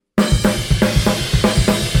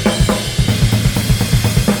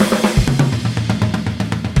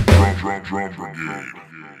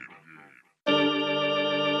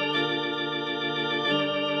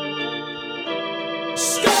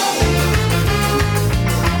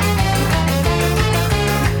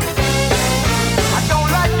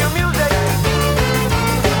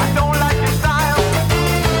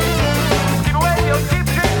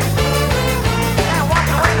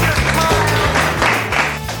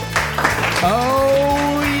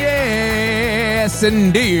Yes,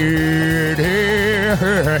 indeed. Yeah.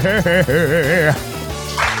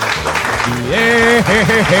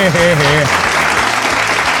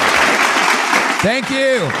 Thank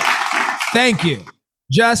you. Thank you.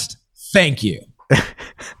 Just thank you.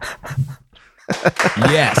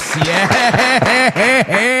 Yes. Yeah.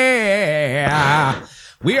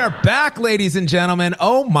 We are back, ladies and gentlemen.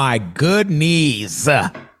 Oh my good knees.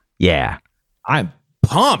 Yeah. I'm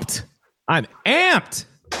pumped. I'm amped.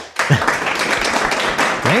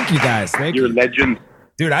 Thank you guys. Thank you. You're a legend.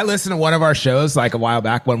 Dude, I listened to one of our shows like a while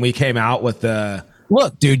back when we came out with the...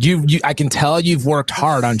 Look, dude, you I can tell you've worked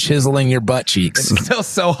hard on chiseling your butt cheeks. It's still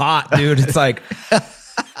so hot, dude. It's like...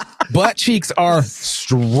 Butt cheeks are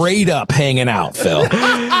straight up hanging out, Phil.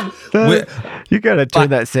 You got to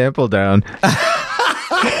turn that sample down.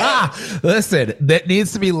 Listen, that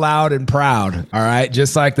needs to be loud and proud, all right?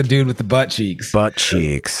 Just like the dude with the butt cheeks. Butt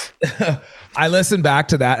cheeks. I listened back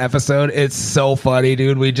to that episode. It's so funny,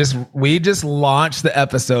 dude. We just launched the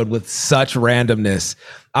episode with such randomness.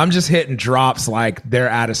 I'm just hitting drops like they're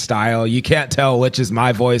out of style. You can't tell which is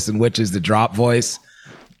my voice and which is the drop voice.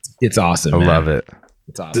 It's awesome. I love it.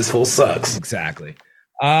 It's awesome. This whole sucks. Exactly.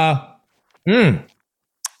 That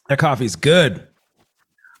coffee's good.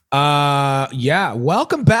 Yeah.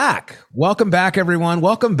 Welcome back. Welcome back, everyone.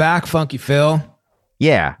 Welcome back, Funky Phil.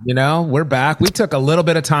 Yeah. You know, we're back. We took a little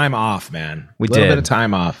bit of time off, man. We did. A little bit of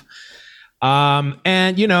time off.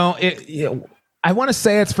 And you know, I want to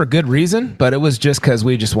say it's for good reason, but it was just because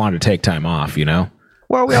we just wanted to take time off, you know?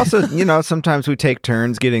 Well, we also, sometimes we take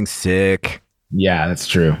turns getting sick. Yeah, that's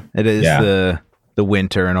true. It is the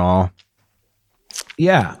winter and all.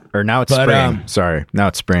 Yeah. Or now it's spring. Sorry. Now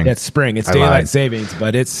it's spring. It's spring. It's daylight savings,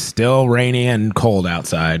 but it's still rainy and cold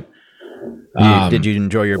outside. Did you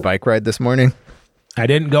enjoy your bike ride this morning? I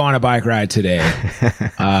didn't go on a bike ride today.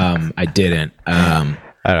 I didn't. I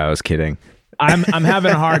was kidding. I'm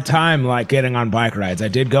having a hard time like getting on bike rides. I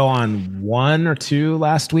did go on 1 or 2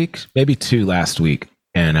 last week, maybe 2 last week.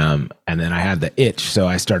 And then I had the itch, so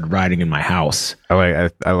I started riding in my house. Oh,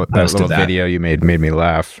 that little video you made me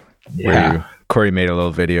laugh. Yeah. Corey made a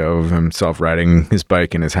little video of himself riding his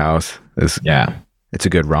bike in his house. It's a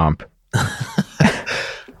good romp.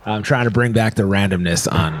 I'm trying to bring back the randomness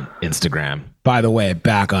on Instagram. By the way,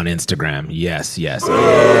 back on Instagram. Yes.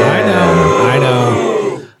 I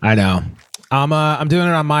know. I'm doing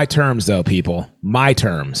it on my terms, though, people. My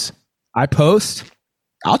terms. I post.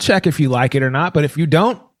 I'll check if you like it or not, but if you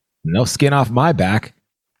don't, no skin off my back.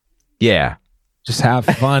 Yeah. Just have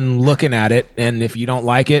fun looking at it, and if you don't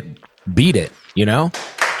like it, beat it, you know?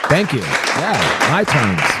 Thank you. Yeah,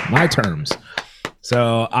 my terms.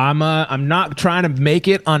 So I'm not trying to make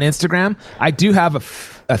it on Instagram. I do have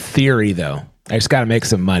a theory, though. I just got to make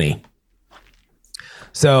some money.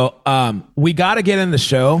 So we got to get in the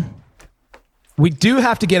show. We do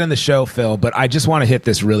have to get in the show, Phil, but I just want to hit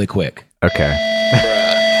this really quick. Okay.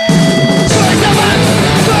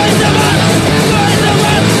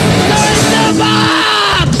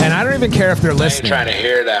 And I don't even care if they're listening. I ain't trying to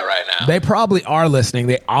hear that right now. They probably are listening.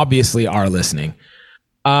 They obviously are listening.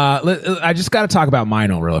 I just got to talk about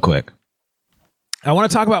Mino real quick. I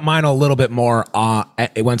want to talk about Mino a little bit more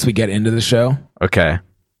once we get into the show. Okay.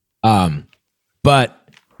 But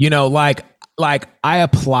you know, like I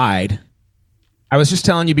applied. I was just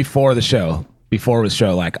telling you before the show,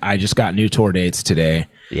 like I just got new tour dates today.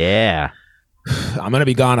 Yeah. I'm going to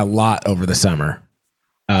be gone a lot over the summer.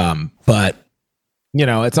 But you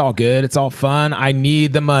know, it's all good. It's all fun. I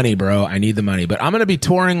need the money, bro. I need the money, but I'm going to be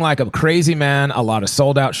touring like a crazy man, a lot of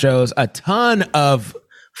sold out shows, a ton of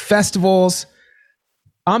festivals.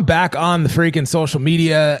 I'm back on the freaking social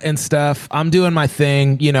media and stuff. I'm doing my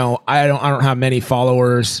thing. You know, I don't have many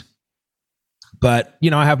followers, but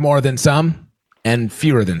you know, I have more than some and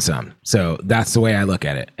fewer than some. So that's the way I look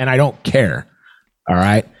at it. And I don't care. All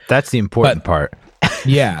right. That's the important part.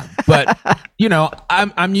 Yeah. But you know,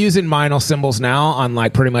 I'm using Mino symbols now on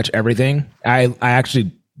like pretty much everything. I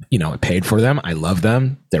actually, you know, I paid for them. I love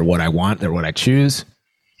them. They're what I want. They're what I choose.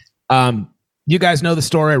 You guys know the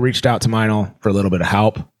story. I reached out to Mino for a little bit of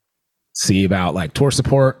help. See about like tour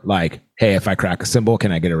support. Like, hey, if I crack a symbol,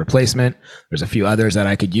 can I get a replacement? There's a few others that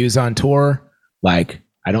I could use on tour. Like,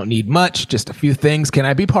 I don't need much, just a few things. Can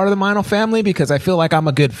I be part of the Mino family? Because I feel like I'm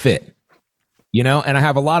a good fit. You know, and I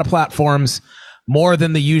have a lot of platforms, more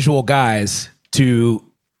than the usual guys, to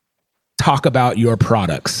talk about your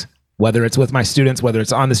products, whether it's with my students, whether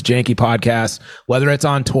it's on this janky podcast, whether it's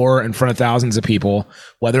on tour in front of thousands of people,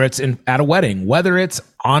 whether it's at a wedding, whether it's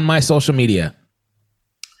on my social media.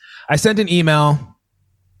 I sent an email.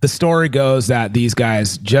 The story goes that these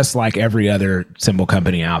guys, just like every other symbol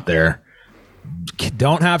company out there,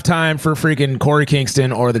 don't have time for freaking Corey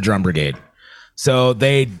Kingston or the Drum Brigade. So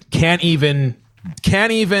they can't even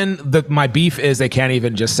my beef is they can't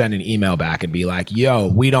even just send an email back and be like, yo,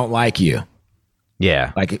 we don't like you.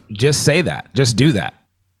 Yeah. Like, just say that. Just do that.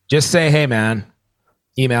 Just say, hey, man,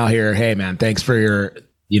 email here. Hey, man, thanks for your,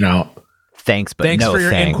 thanks for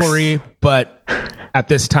your inquiry. But at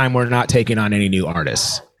this time, we're not taking on any new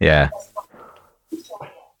artists. Yeah.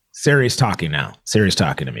 Siri's talking now. Siri's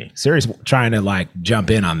talking to me. Siri's trying to like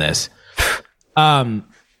jump in on this.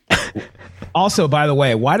 Also, by the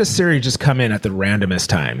way, why does Siri just come in at the randomest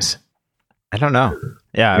times? I don't know.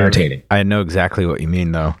 Yeah. Irritating. I know exactly what you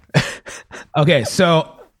mean though. Okay.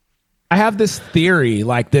 So I have this theory,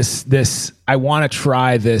 like this, I want to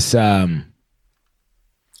try this. I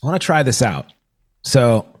want to try this out.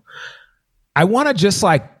 So I want to just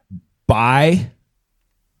like buy.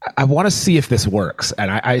 I want to see if this works.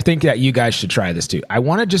 And I think that you guys should try this too. I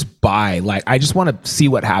want to just buy, like, I just want to see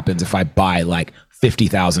what happens if I buy like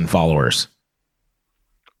 50,000 followers.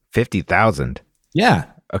 50,000? Yeah.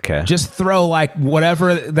 Okay. Just throw like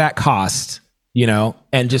whatever that costs,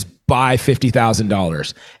 and just buy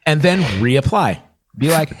 $50,000 and then reapply. Be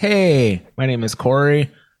like, hey, my name is Corey.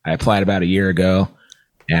 I applied about a year ago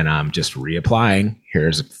and I'm just reapplying.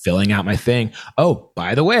 Here's filling out my thing. Oh,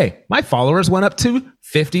 by the way, my followers went up to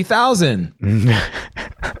 50,000.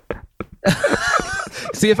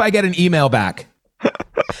 See if I get an email back.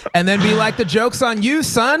 And then be like, the joke's on you,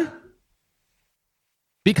 son.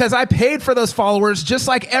 Because I paid for those followers just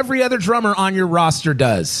like every other drummer on your roster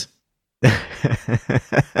does.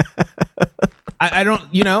 I don't,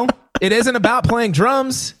 it isn't about playing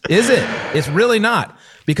drums, is it? It's really not.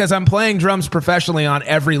 Because I'm playing drums professionally on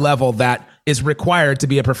every level that is required to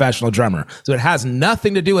be a professional drummer. So it has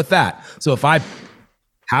nothing to do with that. So if I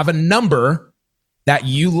have a number that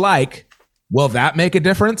you like, will that make a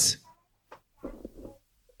difference?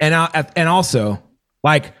 And also,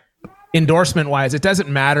 like, endorsement wise, it doesn't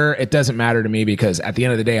matter. It doesn't matter to me because at the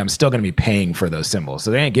end of the day, I'm still going to be paying for those cymbals.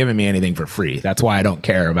 So they ain't giving me anything for free. That's why I don't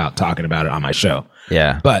care about talking about it on my show.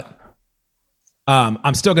 Yeah. But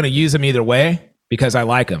I'm still going to use them either way because I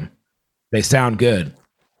like them. They sound good.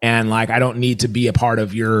 And like, I don't need to be a part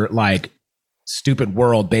of your like stupid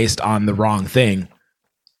world based on the wrong thing.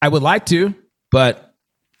 I would like to, but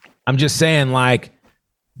I'm just saying like,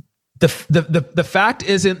 the fact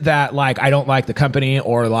isn't that like I don't like the company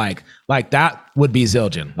or like that would be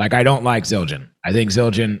Zildjian. Like I don't like Zildjian. I think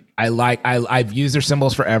Zildjian I've used their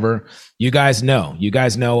cymbals forever. You guys know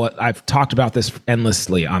I've talked about this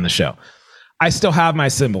endlessly on the show. I still have my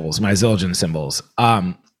cymbals, my Zildjian cymbals.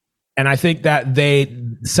 And I think that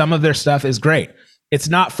some of their stuff is great. It's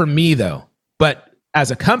not for me though. But as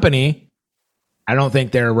a company, I don't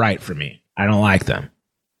think they're right for me. I don't like them.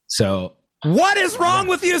 So what is wrong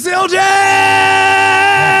with you, Zildjian?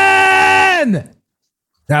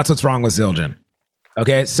 That's what's wrong with Zildjian.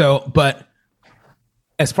 Okay, so, but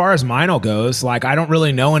as far as Meinl goes, like, I don't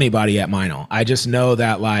really know anybody at Meinl. I just know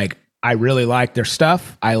that, like, I really like their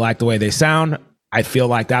stuff. I like the way they sound. I feel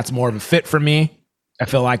like that's more of a fit for me. I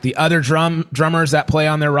feel like the other drummers that play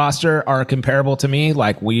on their roster are comparable to me.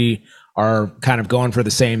 Like, we are kind of going for the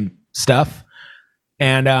same stuff.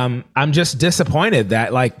 And I'm just disappointed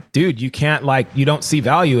that, like, dude, you don't see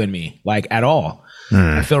value in me, like, at all.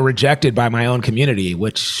 I feel rejected by my own community,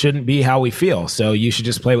 which shouldn't be how we feel. So you should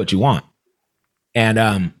just play what you want.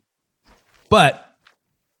 And, but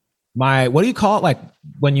what do you call it? Like,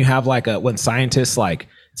 when you have like when scientists, like,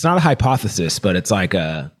 it's not a hypothesis, but it's like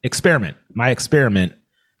a experiment. My experiment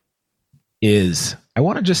is I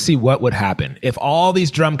want to just see what would happen if all these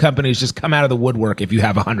drum companies just come out of the woodwork. If you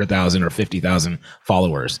have 100,000 or 50,000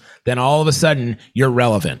 followers, then all of a sudden you're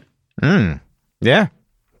relevant. Yeah.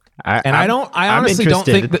 I honestly don't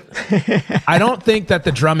think that, I don't think that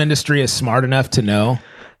the drum industry is smart enough to know.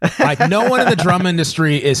 Like, no one in the drum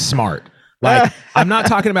industry is smart. Like, I'm not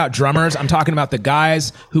talking about drummers. I'm talking about the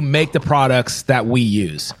guys who make the products that we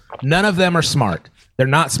use. None of them are smart. They're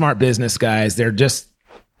not smart business guys. They're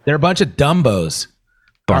a bunch of dumbos.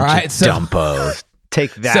 Dumbos.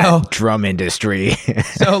 Take that, drum industry.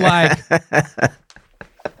 So, like,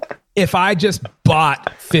 if I just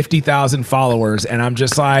bought 50,000 followers and I'm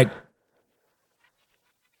just like,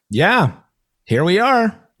 yeah, here we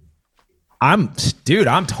are. I'm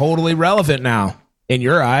totally relevant now in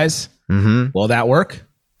your eyes. Mm-hmm. Will that work?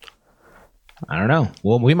 I don't know.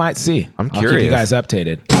 Well, we might see. I'll curious. Keep you guys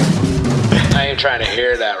updated. I ain't trying to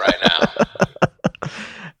hear that right now.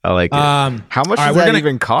 I like it. How much does that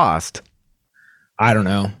even cost? I don't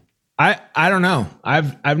know. I don't know.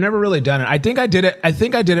 I've never really done it. I think I did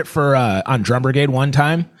it for on Drum Brigade one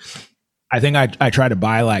time. I think I tried to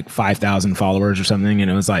buy like 5,000 followers or something, and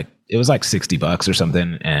it was like $60 or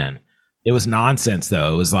something, and it was nonsense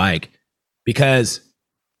though. It was like, because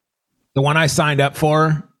the one I signed up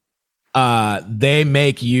for,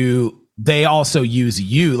 they also use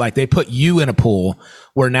you, like they put you in a pool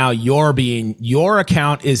where now your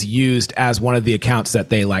account is used as one of the accounts that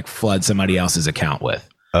they like flood somebody else's account with.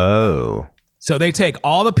 Oh. So they take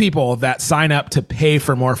all the people that sign up to pay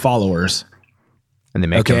for more followers, and they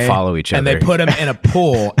make them follow each other. And they put them in a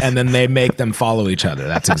pool, and then they make them follow each other.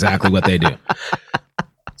 That's exactly what they do.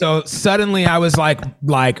 So suddenly I was like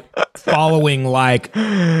following like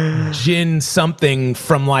Jin something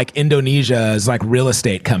from like Indonesia's like real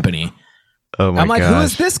estate company. Oh my I'm like, gosh. who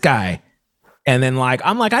is this guy? And then like,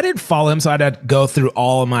 I'm like, I didn't follow him. So I had to go through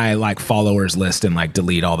all of my like followers list and like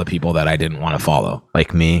delete all the people that I didn't want to follow.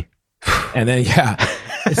 Like me. And then,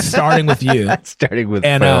 it's starting with you. Starting with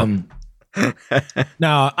and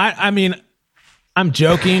no, I mean, I'm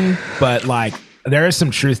joking, but like there is some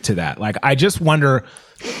truth to that. Like, I just wonder,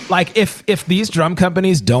 like, if these drum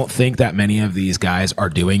companies don't think that many of these guys are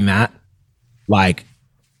doing that, like,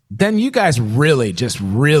 then you guys really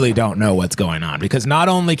don't know what's going on, because not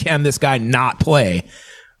only can this guy not play,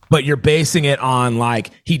 but you're basing it on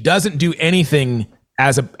like he doesn't do anything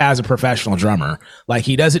as a professional drummer. Like,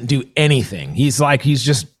 he doesn't do anything. He's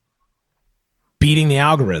just beating the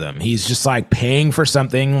algorithm. He's just like paying for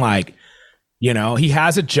something, like, you know, he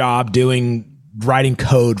has a job writing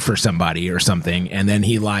code for somebody or something, and then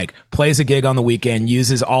he like plays a gig on the weekend,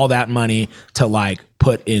 uses all that money to like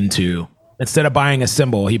put into, instead of buying a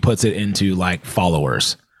cymbal, he puts it into like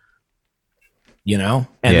followers, you know?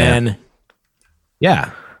 And then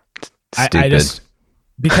I just,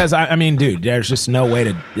 because I mean, dude, there's just no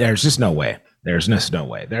way. There's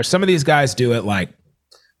some of these guys do it like,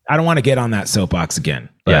 I don't want to get on that soapbox again,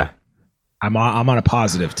 but I'm on a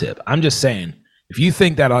positive tip. I'm just saying, if you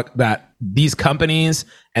think that these companies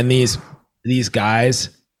and these guys,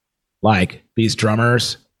 like these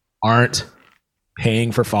drummers, aren't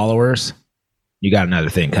paying for followers, you got another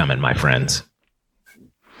thing coming, my friends.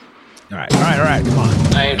 All right. Come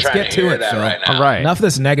on. Let's get to it, Phil. Right now. All right. Enough of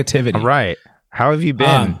this negativity. All right. How have you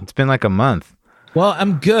been? It's been like a month. Well,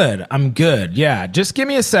 I'm good. Yeah. Just give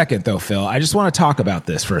me a second though, Phil. I just want to talk about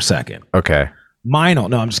this for a second. Okay. No,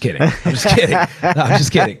 I'm just kidding.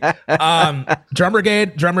 Drum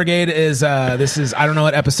Brigade is, this is, I don't know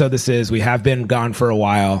what episode this is. We have been gone for a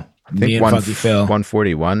while. Me and Funky Phil.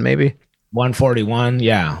 141 maybe? 141.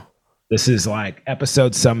 Yeah. This is like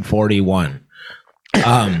episode some 41.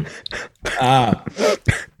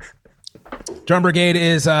 Drum Brigade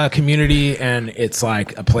is a community, and it's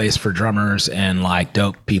like a place for drummers and like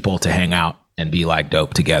dope people to hang out and be like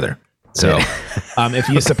dope together. So if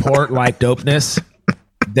you support like dopeness,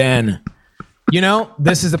 then, you know,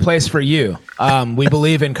 this is the place for you. We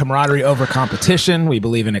believe in camaraderie over competition. We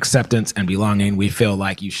believe in acceptance and belonging. We feel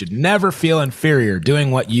like you should never feel inferior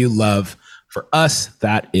doing what you love. For us,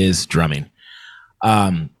 that is drumming.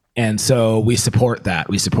 And so we support that.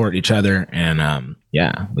 We support each other, and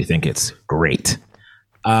we think it's great.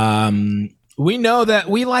 We know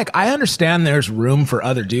that I understand there's room for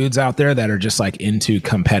other dudes out there that are just like into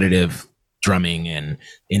competitive drumming and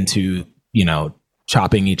into, you know,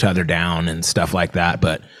 chopping each other down and stuff like that,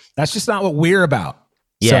 but that's just not what we're about.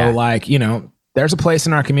 Yeah. So like, you know, there's a place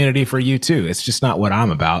in our community for you too. It's just not what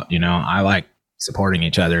I'm about. You know, I like supporting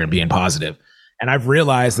each other and being positive. And I've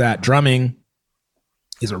realized that drumming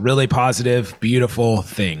is a really positive, beautiful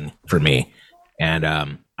thing for me. And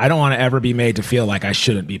I don't want to ever be made to feel like I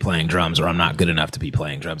shouldn't be playing drums or I'm not good enough to be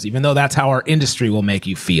playing drums, even though that's how our industry will make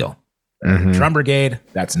you feel. Mm-hmm. Drum Brigade,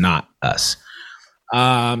 that's not us.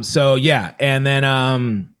 So yeah. And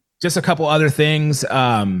then just a couple other things.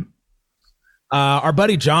 Our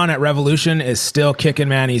buddy John at Revolution is still kicking,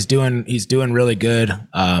 man. He's doing really good.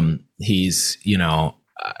 He's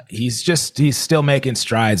still making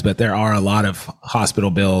strides, but there are a lot of hospital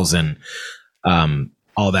bills and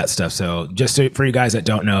all that stuff. So for you guys that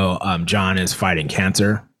don't know, John is fighting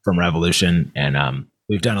cancer from Revolution, and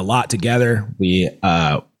we've done a lot together. He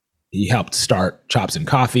helped start Chops and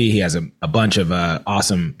Coffee. He has a bunch of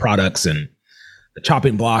awesome products, and the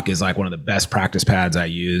chopping block is like one of the best practice pads I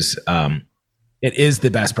use. It is the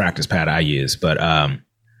best practice pad I use, but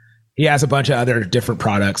he has a bunch of other different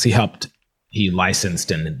products. He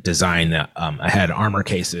licensed and designed had armor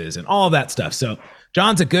cases and all of that stuff. So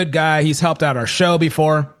John's a good guy. He's helped out our show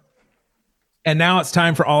before. And now it's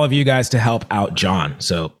time for all of you guys to help out John.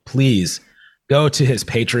 So please go to his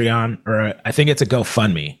Patreon, or I think it's a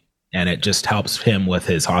GoFundMe, and it just helps him with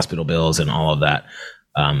his hospital bills and all of that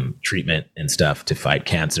treatment and stuff to fight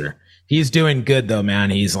cancer. He's doing good though, man.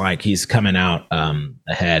 He's coming out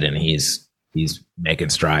ahead, and he's making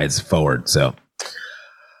strides forward. So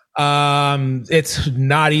it's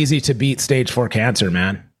not easy to beat stage 4 cancer,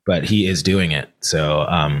 man, but he is doing it. So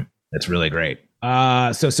it's really great.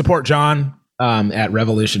 So support John at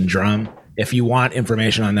Revolution Drum. If you want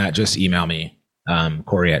information on that, just email me,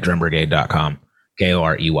 Corey@drumbrigade.com,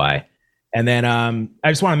 Korey. And then I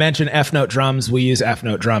just want to mention F Note drums. We use F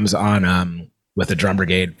Note drums on with the Drum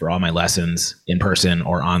Brigade for all my lessons, in person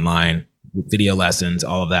or online, video lessons,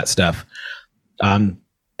 all of that stuff.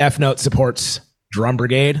 F Note supports Drum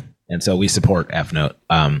Brigade, and so we support F Note.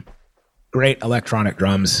 Great electronic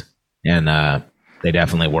drums, and they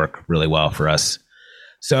definitely work really well for us.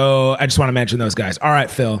 So I just want to mention those guys. All right,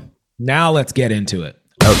 Phil. Now let's get into it.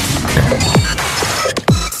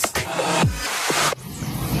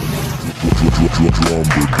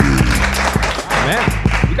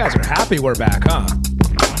 Man, you guys are happy we're back, huh?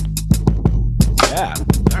 Yeah.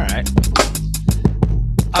 All right.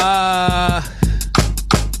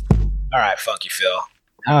 All right, Funky Phil.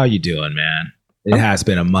 How are you doing, man? It has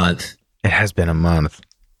been a month. It has been a month.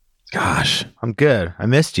 Gosh. I'm good. I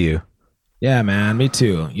missed you. Yeah, man. Me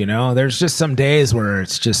too. You know, there's just some days where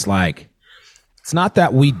it's just like, it's not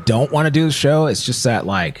that we don't want to do the show. It's just that,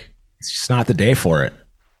 like, it's just not the day for it.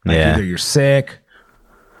 Like, either you're sick.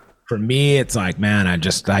 For me, it's like, man, I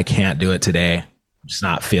can't do it today. I'm just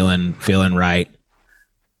not feeling right.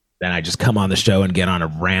 Then I just come on the show and get on a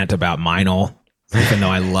rant about Meinl, even though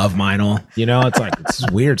I love Meinl. You know, it's like, it's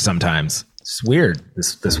weird sometimes. It's weird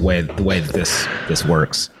the way this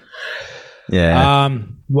works. Yeah.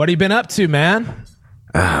 What have you been up to, man?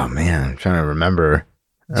 Oh man, I'm trying to remember.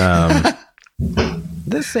 The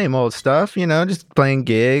same old stuff, you know, just playing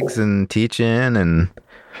gigs and teaching and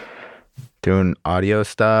doing audio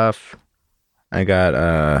stuff. I got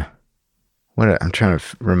I'm trying to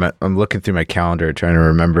remember. I'm looking through my calendar trying to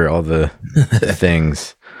remember all the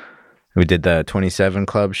things. We did the 27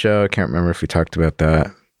 Club show. I can't remember if we talked about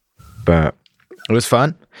that, but it was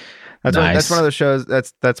fun. That's nice. That's one of the shows.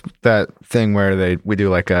 That's that thing where we do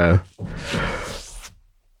like a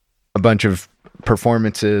bunch of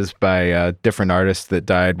performances by different artists that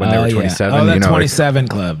died when they were 27. Oh, that, you know, 27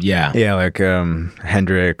 Club. Yeah. Yeah, like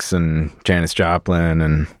Hendrix and Janis Joplin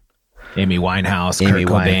and Amy Winehouse, Kurt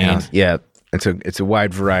Cobain. Yeah, it's a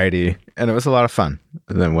wide variety, and it was a lot of fun.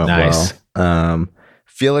 And then went nice. Well.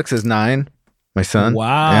 Felix is 9, my son.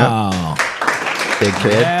 Wow. Yeah. Big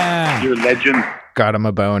kid. Yeah. You're a legend. Got him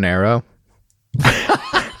a bow and arrow.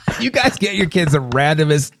 You guys get your kids the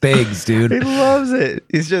randomest things, dude. He loves it.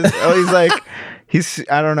 He's just,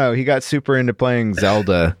 I don't know. He got super into playing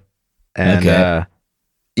Zelda. And,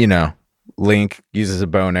 you know, Link uses a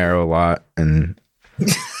bow and arrow a lot. And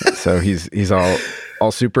so he's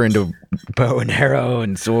all super into bow and arrow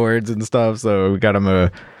and swords and stuff. So we got him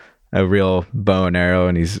a real bow and arrow,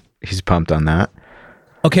 and he's pumped on that.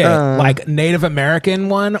 Okay, like Native American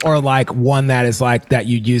one, or like one that is like that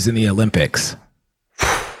you'd use in the Olympics?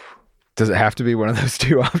 Does it have to be one of those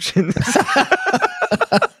two options?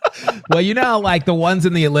 Well, you know, like the ones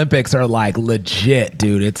in the Olympics are like legit,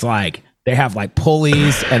 dude. It's like they have like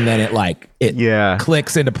pulleys, and then it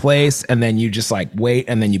clicks into place, and then you just like wait,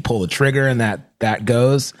 and then you pull the trigger, and that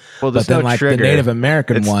goes. Well, but then like trigger. The Native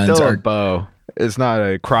American ones still are a bow. It's not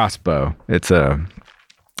a crossbow. It's a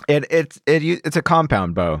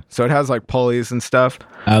compound bow, so it has like pulleys and stuff.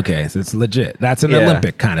 Okay, so it's legit. That's an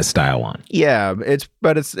Olympic kind of style one. Yeah, it's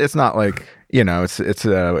not like, you know,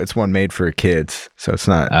 it's one made for kids, so it's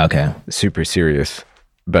not super serious.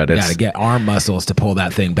 But you gotta get arm muscles to pull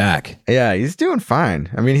that thing back. Yeah, he's doing fine.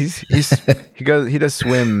 I mean, he does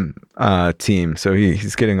swim team, so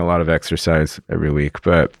he's getting a lot of exercise every week.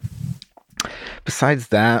 But besides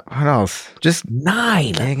that, what else? Just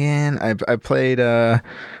 9. Again, I played. I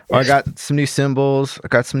got some new cymbals. I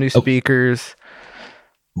got some new speakers.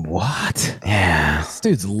 What? Yeah, this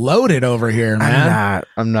dude's loaded over here, man.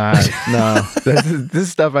 I'm not. No, this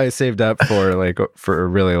is stuff I saved up for a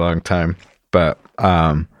really long time. But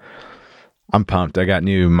I'm pumped. I got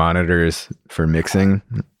new monitors for mixing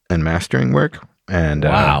and mastering work, and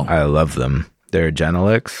wow, I love them. They're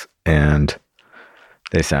Genelix, and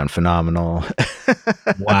they sound phenomenal.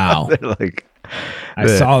 Wow. They're like,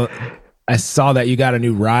 I saw that you got a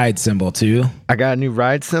new ride cymbal too. I got a new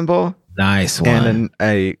ride cymbal. Nice one. And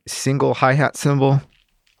a single hi-hat cymbal.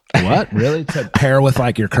 What? Really? To pair with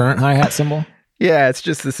like your current hi-hat cymbal? Yeah, it's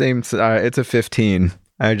just the same. It's a 15.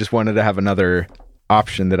 I just wanted to have another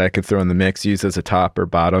option that I could throw in the mix, use as a top or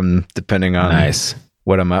bottom, depending on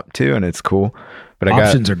what I'm up to, and it's cool. But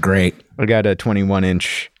options are great. I got a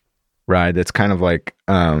 21-inch ride that's kind of like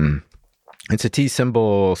It's a T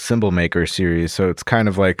symbol maker series, so it's kind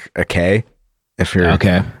of like a K. If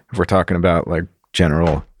we're talking about like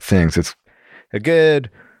general things, it's a good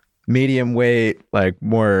medium weight, like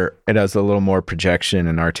more. It has a little more projection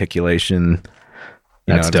and articulation.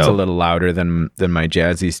 It's a little louder than my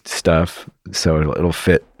jazzy stuff, so it'll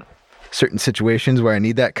fit certain situations where I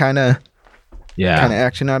need that kind of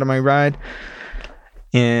action out of my ride.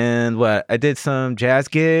 And I did some jazz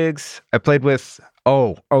gigs. I played with.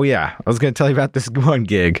 Oh yeah, I was gonna tell you about this one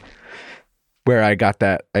gig where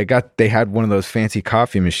they had one of those fancy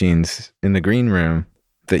coffee machines in the green room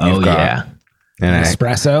that you've got. Yeah. And an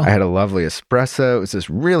espresso? I had a lovely espresso. It was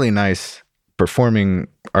this really nice performing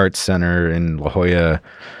arts center in La Jolla.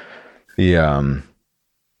 The,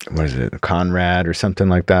 what is it? Conrad or something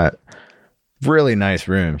like that. Really nice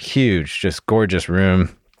room. Huge, just gorgeous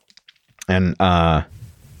room. And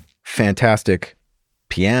fantastic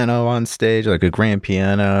piano on stage, like a grand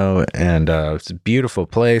piano. And it's a beautiful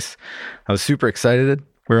place. I was super excited.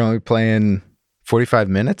 We were only playing 45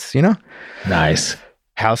 minutes, you know? Nice.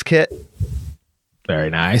 House kit. Very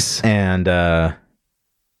nice. And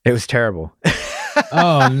it was terrible.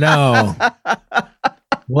 Oh, no.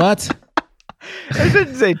 What? I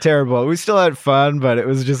didn't say terrible. We still had fun, but it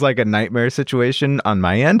was just like a nightmare situation on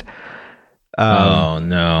my end. Oh,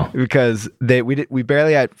 no. Because we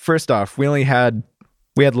barely had, first off, we had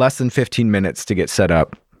less than 15 minutes to get set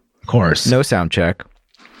up. Of course. No sound check.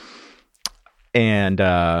 And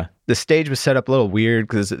the stage was set up a little weird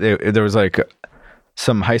because there was like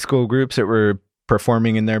some high school groups that were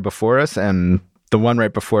performing in there before us, and the one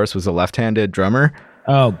right before us was a left-handed drummer.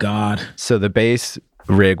 Oh God. So the bass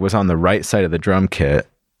rig was on the right side of the drum kit.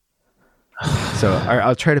 So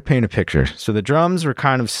I'll try to paint a picture. So the drums were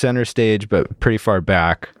kind of center stage, but pretty far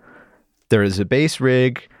back. There is a bass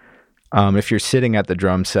rig. If you're sitting at the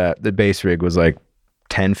drum set, the bass rig was like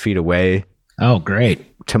 10 feet away. Oh,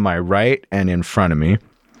 great. To my right and in front of me.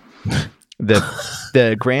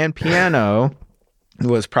 The grand piano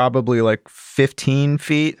was probably like 15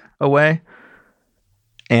 feet away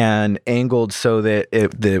and angled so that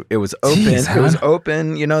it was open. Jeez, it was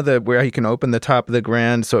open, you know, where you can open the top of the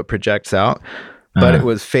grand so it projects out. But it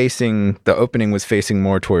was facing, the opening was facing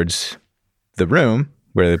more towards the room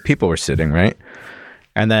where the people were sitting, right?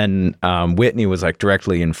 And then Whitney was like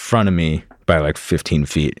directly in front of me by like 15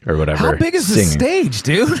 feet or whatever. How big is the stage,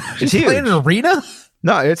 dude? It's huge. Playing an arena?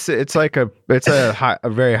 No, it's like a very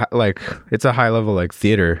high, like it's a high level like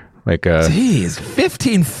theater, like Jeez,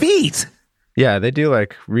 15 feet. Yeah, they do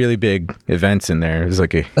like really big events in there. It was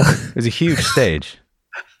a huge stage.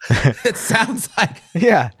 It sounds like.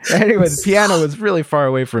 Yeah. Anyway, the piano was really far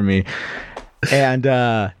away from me, and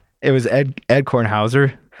it was Ed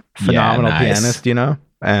Kornhauser, phenomenal pianist, you know,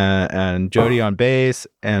 and Jody on bass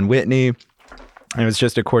and Whitney. And it was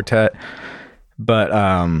just a quartet, but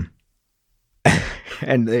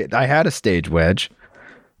and I had a stage wedge,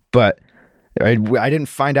 but I didn't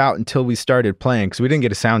find out until we started playing because we didn't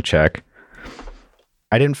get a sound check.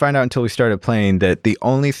 I didn't find out until we started playing that the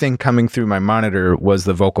only thing coming through my monitor was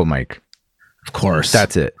the vocal mic. Of course,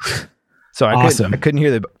 that's it. So I couldn't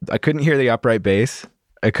hear the upright bass.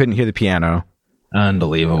 I couldn't hear the piano.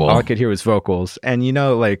 Unbelievable. All I could hear was vocals, and you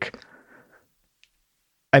know, like,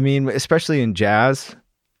 I mean, especially in jazz,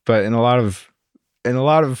 but in a lot of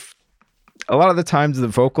the times the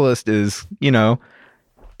vocalist is, you know,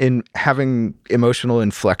 in having emotional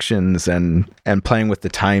inflections and playing with the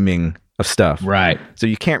timing of stuff. Right. So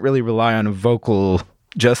you can't really rely on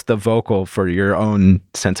just the vocal for your own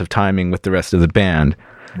sense of timing with the rest of the band.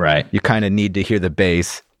 Right. You kind of need to hear the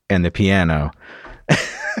bass and the piano.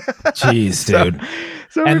 Jeez, dude.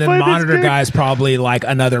 So and the monitor guy's probably like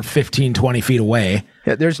another 15, 20 feet away.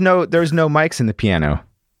 Yeah, there's no mics in the piano.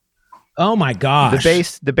 Oh my gosh.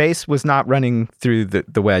 The bass was not running through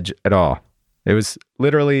the wedge at all. It was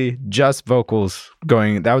literally just vocals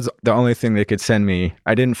going. That was the only thing they could send me.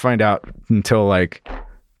 I didn't find out until like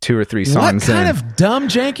 2 or 3 songs in. What kind of dumb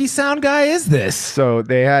janky sound guy is this? So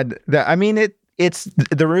they had that. I mean, it's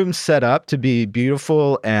the room's set up to be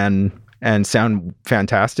beautiful and sound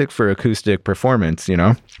fantastic for acoustic performance, you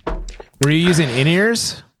know? Were you using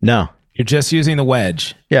in-ears? No. You're just using the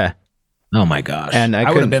wedge? Yeah. Oh my gosh. And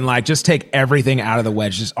I would have been like, just take everything out of the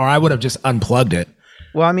wedge, or I would have just unplugged it.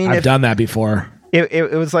 Well, I mean, I've done that before.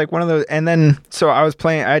 It was like one of those, and then, so I was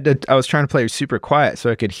playing, I was trying to play super quiet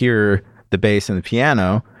so I could hear the bass and the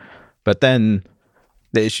piano, but then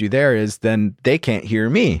the issue there is then they can't hear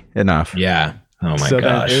me enough. Yeah. Oh my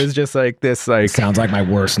gosh. It was just like this, like. Sounds like my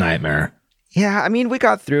worst nightmare. Yeah. I mean, we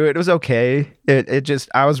got through it. It was okay. It just,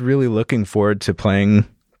 I was really looking forward to playing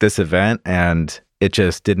this event, and it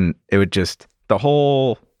just didn't, the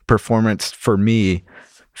whole performance for me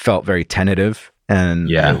felt very tentative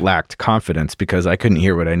and it lacked confidence because I couldn't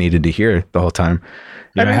hear what I needed to hear the whole time.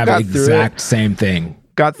 I have the exact same thing.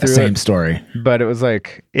 Got through same story. But it was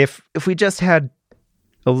like, if we just had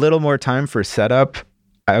a little more time for setup,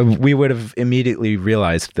 we would have immediately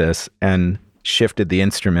realized this and shifted the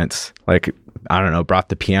instruments. Like, I don't know, brought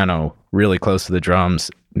the piano really close to the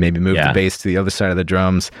drums, maybe moved the bass to the other side of the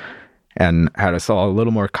drums, and had us all a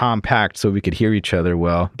little more compact so we could hear each other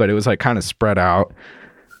well. But it was like kind of spread out,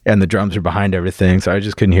 and the drums are behind everything, so I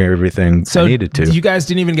just couldn't hear everything I needed to. You guys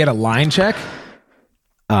didn't even get a line check?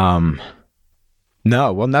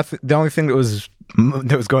 No, well, nothing. The only thing that was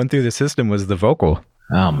going through the system was the vocal.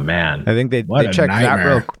 Oh man, I think they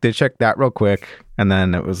checked that real quick, and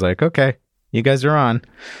then it was like, okay, you guys are on.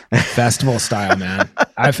 Festival style, man.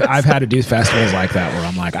 I've had to do festivals like that where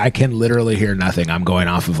I'm like, I can literally hear nothing. I'm going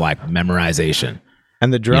off of like memorization.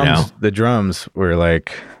 And the drums were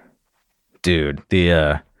like, dude,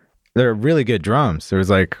 they're really good drums. There was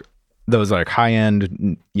like those like high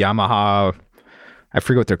end Yamaha, I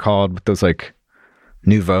forget what they're called, but those like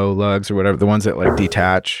Nouveau lugs or whatever, the ones that like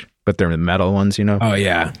detach, but they're the metal ones, you know? Oh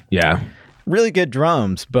yeah. Yeah. Really good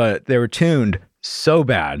drums, but they were tuned so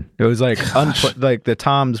bad. It was like, like the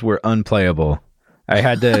toms were unplayable. I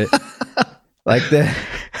had to like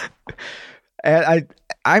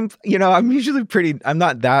I'm usually I'm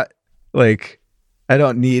not that like, I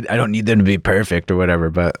don't need them to be perfect or whatever,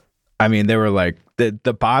 but I mean, they were like the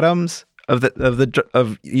bottoms of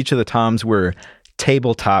each of the toms were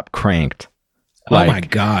tabletop cranked. Like, oh my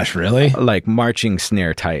gosh, really? Like marching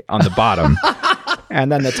snare tight on the bottom.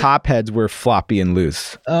 And then the top heads were floppy and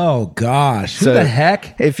loose. Oh gosh. Who the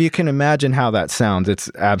heck? If you can imagine how that sounds, it's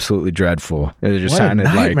absolutely dreadful. It just sounded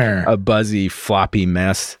like a buzzy, floppy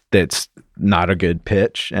mess that's not a good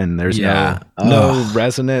pitch, and there's no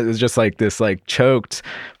resonance. It's just like this like choked,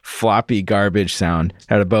 floppy garbage sound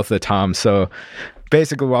out of both the toms. So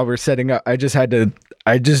basically while we're setting up, I just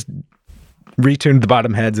retuned the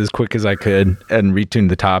bottom heads as quick as I could and retuned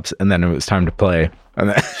the tops, and then it was time to play.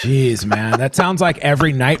 Jeez, man, that sounds like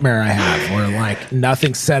every nightmare I have where like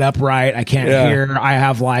nothing's set up right. I can't hear. I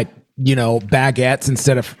have like, baguettes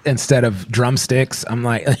instead of drumsticks. I'm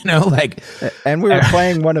like, like. And we were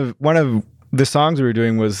playing one of the songs we were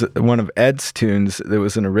doing was one of Ed's tunes that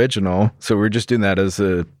was an original. So we were just doing that as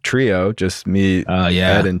a trio, just me,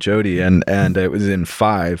 Ed, and Jody, and it was in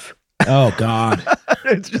 5. Oh God.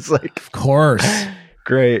 It's just like, of course.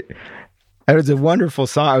 Great. It was a wonderful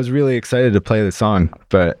song. I was really excited to play the song,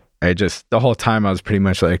 but the whole time I was pretty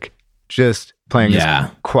much like just playing as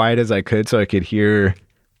quiet as I could so I could hear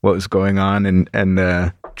what was going on and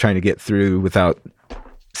trying to get through without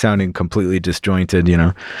sounding completely disjointed,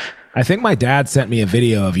 I think my dad sent me a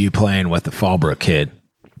video of you playing with the Fallbrook Kid,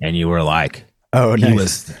 and you were like, oh,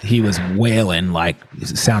 nice. He was wailing, like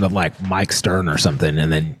it sounded like Mike Stern or something,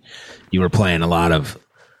 and then you were playing a lot of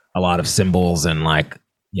cymbals and like,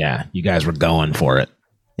 you guys were going for it.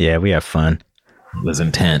 Yeah, we have fun. It was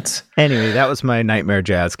intense. Anyway, that was my nightmare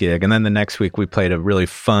jazz gig, and then the next week we played a really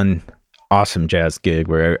fun, awesome jazz gig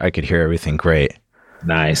where I could hear everything great.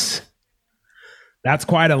 Nice. That's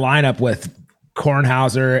quite a lineup with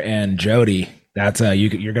Kornhauser and Jody. That's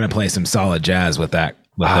you're gonna play some solid jazz with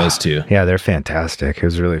those two. Yeah, they're fantastic. It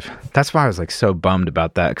was really. That's why I was like so bummed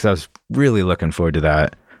about that, because I was really looking forward to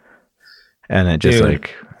that, and it just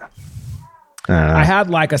I had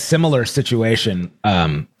like a similar situation.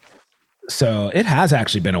 So it has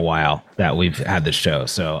actually been a while that we've had this show.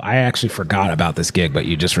 So I actually forgot about this gig, but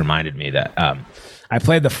you just reminded me that I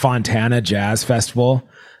played the Fontana Jazz Festival.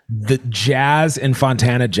 The Jazz in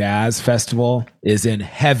Fontana Jazz Festival is in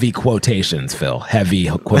heavy quotations, Phil. Heavy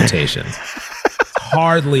quotations.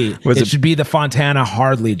 Hardly. It should be the Fontana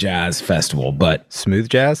Hardly Jazz Festival, but smooth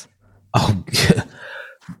jazz? Oh,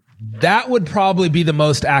 that would probably be the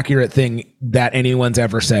most accurate thing that anyone's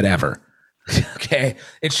ever said ever. Okay.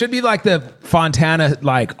 It should be like the Fontana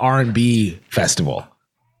like R&B festival.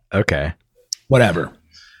 Okay. Whatever.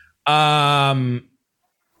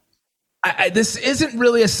 This isn't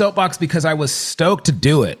really a soapbox because I was stoked to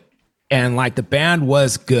do it. And like the band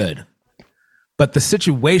was good. But the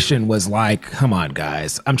situation was like, come on,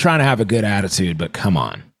 guys. I'm trying to have a good attitude, but come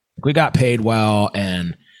on. We got paid well.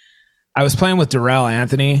 And I was playing with Darrell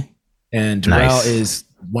Anthony. And Darrell is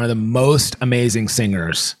one of the most amazing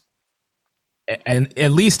singers, and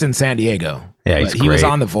at least in San Diego. Yeah, he was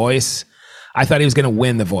on The Voice. I thought he was going to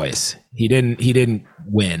win The Voice. He didn't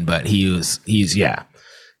win, but he's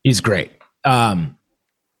great. And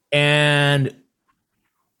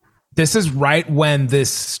this is right when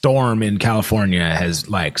this storm in California has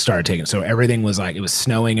like started taking. So everything was like, it was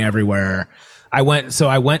snowing everywhere. I went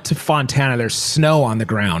to Fontana. There's snow on the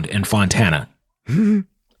ground in Fontana.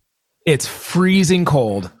 It's freezing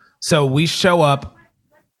cold. So we show up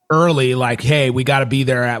early, like, hey, we got to be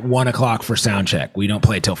there at 1:00 for sound check. We don't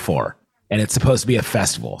play till 4. And it's supposed to be a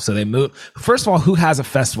festival. So they move. First of all, who has a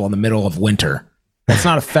festival in the middle of winter? That's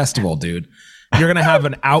not a festival, dude. You're going to have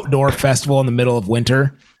an outdoor festival in the middle of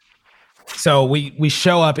winter. So we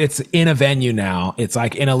show up. It's in a venue now. It's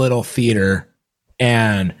like in a little theater.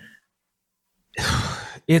 And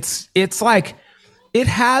it's like, it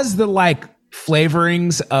has the like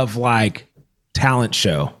flavorings of like talent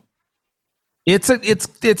show. It's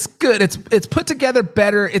good. It's put together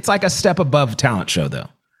better. It's like a step above talent show though.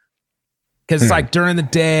 Cause it's like during the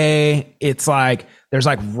day, it's like, there's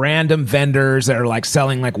like random vendors that are like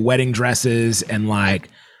selling like wedding dresses and like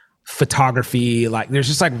photography. Like there's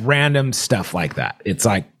just like random stuff like that. It's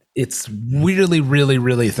like, it's really, really,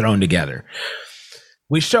 really thrown together.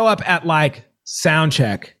 We show up at like sound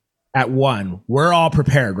check at 1. We're all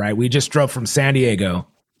prepared, right? We just drove from San Diego.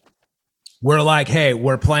 We're like, hey,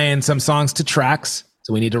 we're playing some songs to tracks.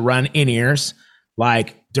 So we need to run in-ears.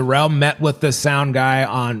 Like Darrell met with the sound guy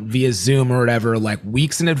on via Zoom or whatever, like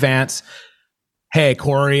weeks in advance. Hey,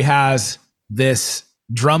 Corey has this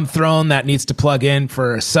drum throne that needs to plug in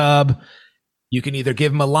for a sub. You can either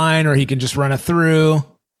give him a line or he can just run it through,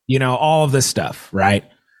 you know, all of this stuff, right?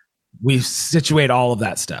 We situate all of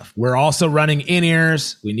that stuff. We're also running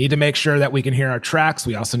in-ears. We need to make sure that we can hear our tracks.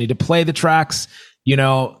 We also need to play the tracks, you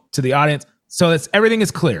know, to the audience. So everything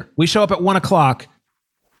is clear. We show up at 1:00.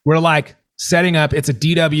 We're like setting up. It's a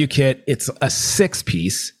DW kit. It's a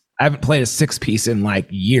 6-piece. I haven't played a 6-piece in like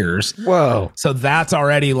years. Whoa. So that's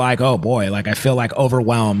already like, oh boy, like I feel like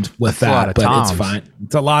overwhelmed with that, but it's fine.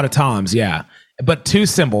 It's a lot of toms. Yeah. But 2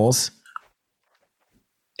 cymbals.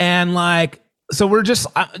 And like, so we're just,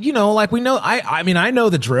 you know, like we know, I mean, I know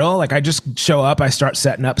the drill. Like I just show up, I start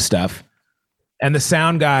setting up stuff. And the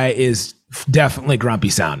sound guy is definitely grumpy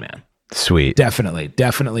sound man. Sweet. Definitely.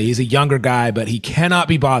 He's a younger guy, but he cannot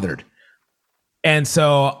be bothered. And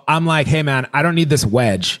so I'm like, hey man, I don't need this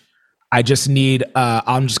wedge. I just need,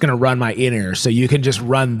 I'm just going to run my in-ear. So you can just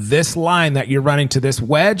run this line that you're running to this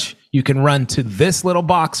wedge. You can run to this little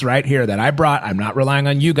box right here that I brought. I'm not relying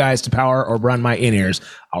on you guys to power or run my in-ears.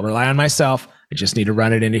 I'll rely on myself. I just need to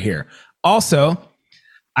run it into here. Also,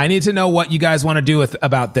 I need to know what you guys want to do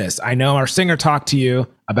about this. I know our singer talked to you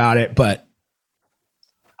about it, but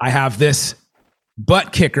I have this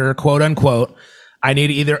butt kicker, quote unquote. I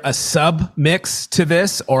need either a sub mix to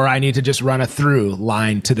this or I need to just run a through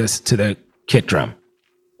line to the kick drum.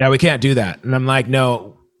 Now we can't do that. And I'm like,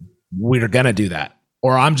 no, we're going to do that.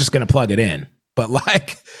 Or I'm just going to plug it in. But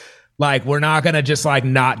like we're not going to just like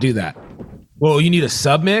not do that. Well, you need a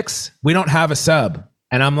sub mix? We don't have a sub.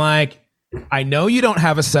 And I'm like, I know you don't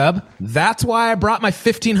have a sub. That's why I brought my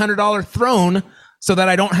 $1,500 throne so that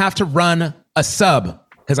I don't have to run a sub.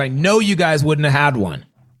 Because I know you guys wouldn't have had one.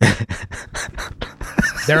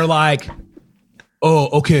 They're like,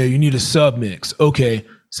 oh, okay, you need a sub mix. Okay.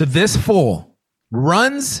 So this fool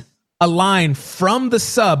runs a line from the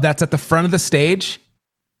sub that's at the front of the stage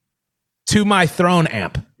to my throne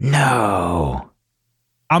amp. No.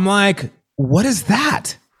 I'm like, what is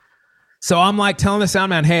that? So I'm like telling the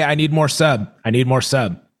sound man, hey, I need more sub.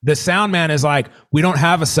 The sound man is like, we don't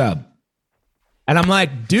have a sub. And I'm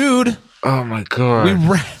like, dude. Oh my God.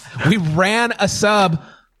 We ran a sub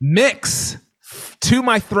mix to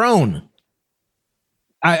my throne.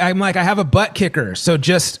 I'm like, I have a butt kicker. So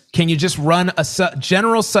can you just run a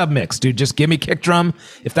general sub mix, dude? Just give me kick drum.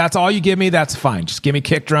 If that's all you give me, that's fine. Just give me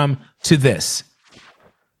kick drum to this.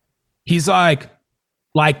 He's like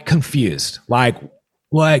confused. Like,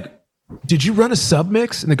 did you run a sub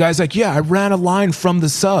mix? And the guy's like, yeah, I ran a line from the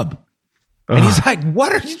sub. And he's like,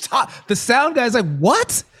 what are you talking? The sound guy's like,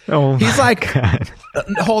 what? Oh, he's like,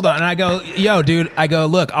 hold on. And I go, yo, dude,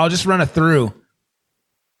 look, I'll just run a through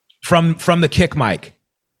from the kick mic.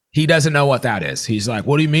 He doesn't know what that is. He's like,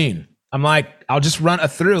 what do you mean? I'm like, I'll just run a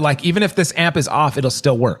through. Like, even if this amp is off, it'll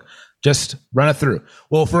still work. Just run it through.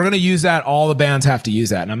 Well, if we're going to use that, all the bands have to use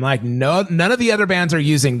that. And I'm like, no, none of the other bands are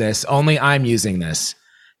using this. Only I'm using this.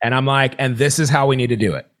 And I'm like, and this is how we need to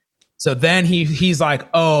do it. So then he's like,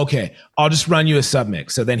 oh, okay, I'll just run you a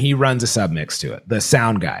submix. So then he runs a submix to it, the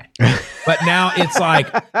sound guy. But now it's like,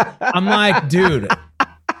 I'm like, dude.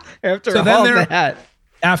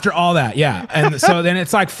 After all that, yeah. And so then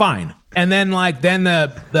it's like, fine. And then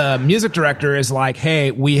the music director is like, hey,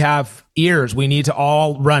 we have ears. We need to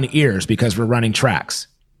all run ears because we're running tracks.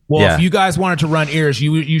 Well, if you guys wanted to run ears,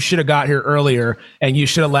 you should have got here earlier and you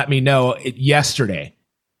should have let me know yesterday.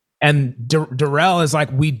 And Darrell is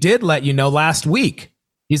like, we did let you know last week.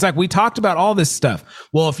 He's like, we talked about all this stuff.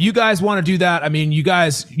 Well, if you guys want to do that, I mean, you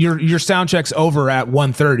guys, your sound check's over at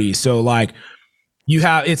 1:30. So like you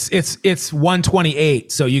have, it's 1:28.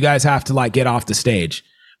 So you guys have to like get off the stage.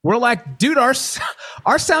 We're like, dude, our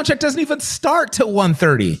sound check doesn't even start till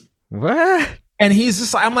 1:30. What? And he's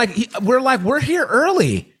just like, we're here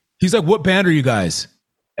early. He's like, what band are you guys?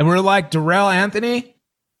 And we're like, Darrell Anthony.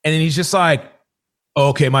 And then he's just like,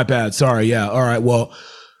 oh, okay, my bad. Sorry. Yeah. All right. Well,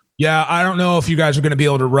 yeah, I don't know if you guys are going to be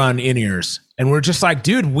able to run in-ears. And we're just like,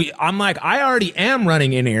 dude, I'm like, I already am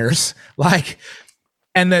running in-ears. Like,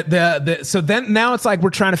 and so then now it's like,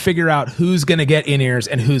 we're trying to figure out who's going to get in-ears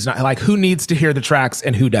and who's not, like who needs to hear the tracks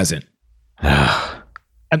and who doesn't.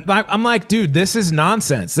 And I'm like, dude, this is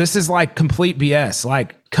nonsense. This is like complete BS.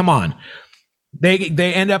 Like, come on.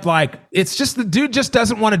 They end up like, it's just the dude just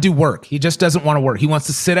doesn't want to do work. He just doesn't want to work. He wants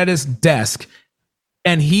to sit at his desk.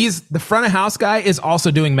 And he's the front of house guy is also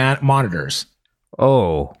doing monitors.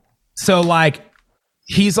 Oh, so like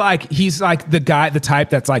he's like the type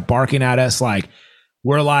that's like barking at us. Like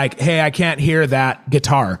we're like, hey, I can't hear that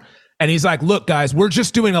guitar. And he's like, look, guys, we're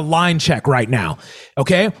just doing a line check right now.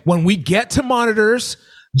 Okay. When we get to monitors,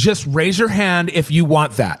 just raise your hand if you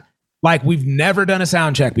want that. Like we've never done a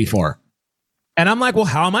sound check before. And I'm like, well,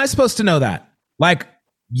 how am I supposed to know that? Like,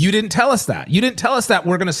 you didn't tell us that. You didn't tell us that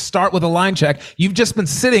we're going to start with a line check. You've just been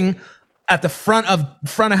sitting at the front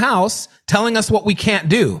of house telling us what we can't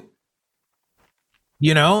do.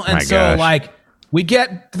 You know? And so like we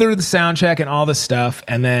get through the sound check and all this stuff.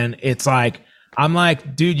 And then it's like, I'm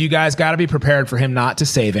like, dude, you guys got to be prepared for him not to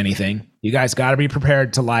save anything. You guys got to be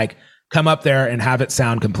prepared to like come up there and have it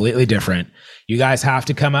sound completely different. You guys have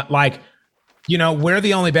to come up like, you know, we're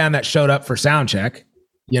the only band that showed up for sound check.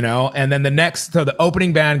 You know, and then so the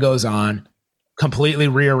opening band goes on, completely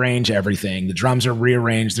rearrange everything. The drums are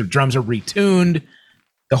rearranged. The drums are retuned.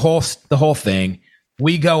 The whole thing.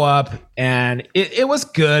 We go up and it was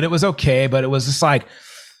good. It was okay, but it was just like,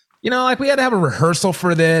 you know, like we had to have a rehearsal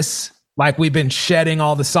for this. Like we've been shedding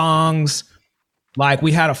all the songs. Like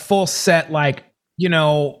we had a full set, like, you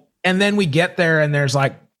know, and then we get there and there's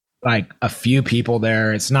like a few people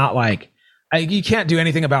there. It's not like, you can't do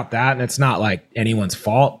anything about that. And it's not like anyone's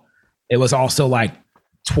fault. It was also like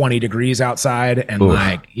 20 degrees outside and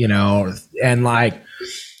like, you know, and like,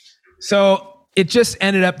 so it just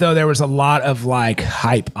ended up though, there was a lot of like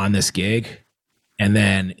hype on this gig. And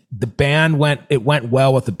then the band went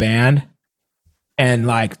well with the band. And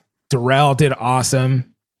like Darrell did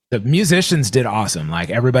awesome. The musicians did awesome. Like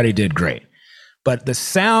everybody did great. But the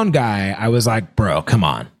sound guy, I was like, bro, come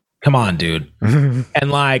on, dude.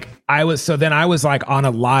 And like, I was like on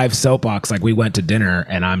a live soapbox. Like we went to dinner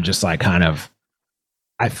and I'm just like kind of,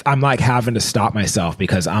 I'm like having to stop myself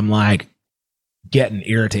because I'm like getting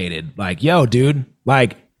irritated. Like, yo, dude,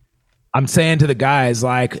 like I'm saying to the guys,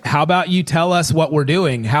 like, how about you tell us what we're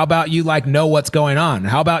doing? How about you like know what's going on?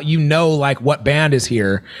 How about you know like what band is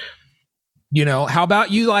here? You know, how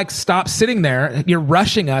about you like stop sitting there? You're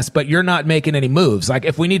rushing us, but you're not making any moves. Like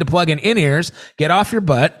if we need to plug in ears, get off your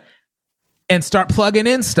butt and start plugging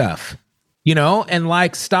in stuff, you know, and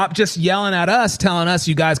like stop just yelling at us, telling us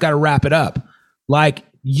you guys got to wrap it up. Like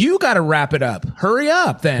you got to wrap it up. Hurry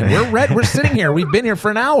up then. We're sitting here. We've been here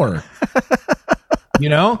for an hour, you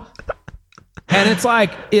know? And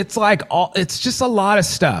it's just a lot of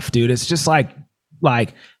stuff, dude. It's just like,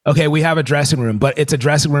 okay, we have a dressing room, but it's a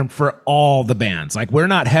dressing room for all the bands. Like we're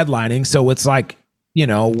not headlining. So it's like, you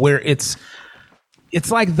know, it's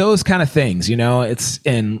like those kind of things, you know, it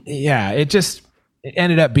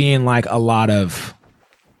ended up being like a lot of,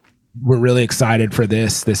 we're really excited for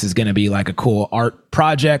this. This is going to be like a cool art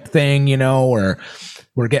project thing, you know, or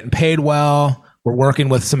we're getting paid well. We're working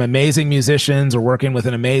with some amazing musicians. We're working with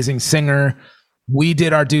an amazing singer. We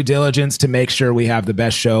did our due diligence to make sure we have the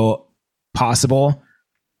best show possible.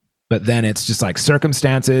 But then it's just like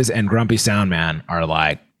circumstances and Grumpy Sound Man are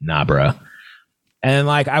like, nah, bro. And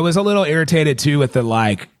like, I was a little irritated too with the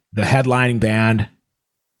headlining band.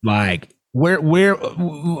 Like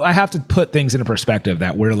I have to put things into perspective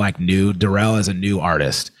that we're like new. Darrell is a new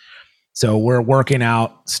artist. So we're working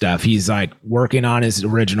out stuff. He's like working on his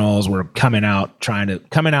originals. We're coming out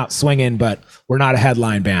swinging, but we're not a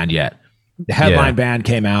headline band yet. The headline band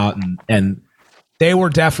came out and they were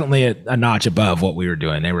definitely a notch above what we were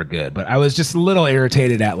doing. They were good, but I was just a little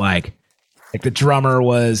irritated at like the drummer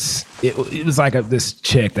was, it was like this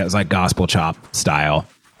chick that was like gospel chop style.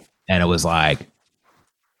 And it was like,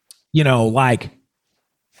 you know, like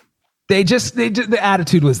the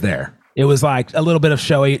attitude was there. It was like a little bit of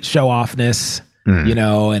show offness, you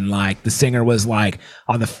know, and like the singer was like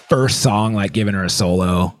on the first song, like giving her a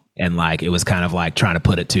solo and like it was kind of like trying to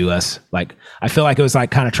put it to us. Like I feel like it was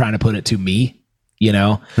like kind of trying to put it to me, you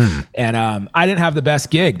know. And I didn't have the best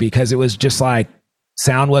gig because it was just like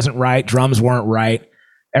sound wasn't right, drums weren't right,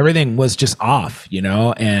 everything was just off, you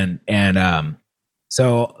know. And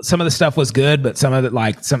so some of the stuff was good, but some of it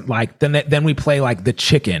then we play like the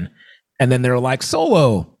chicken, and then they're like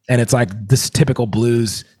solo, and it's like this typical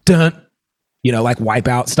blues dun, you know, like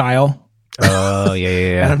Wipeout style. Oh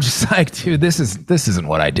yeah. And I'm just like, dude, this isn't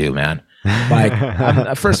what I do, man.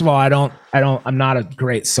 Like, first of all, I'm not a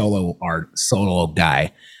great solo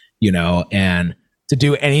guy, you know, and to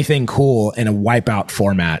do anything cool in a Wipeout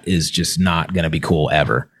format is just not going to be cool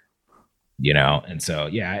ever, you know? And so,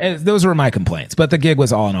 yeah, those were my complaints, but the gig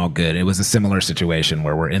was all in all good. It was a similar situation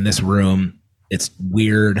where we're in this room. It's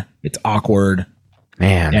weird. It's awkward,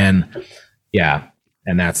 man. And yeah,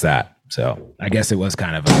 and that's that. So I guess it was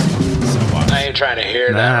kind of I ain't trying to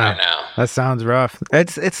hear that right now. That sounds rough.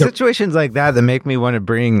 It's situations like that make me want to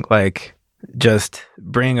bring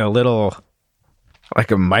a little,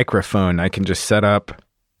 like a microphone I can just set up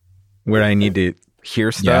where I need to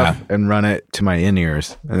hear stuff and run it to my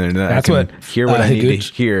in-ears. And then that's what hear what I need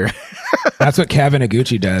to hear. That's what Kevin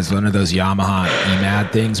Iguchi does. One of those Yamaha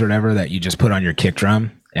EMAD things or whatever that you just put on your kick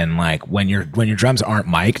drum. And like when your drums aren't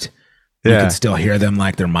mic'd, you can still hear them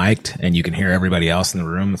like they're mic'd, and you can hear everybody else in the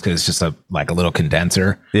room because it's just a little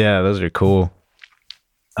condenser. Yeah, those are cool.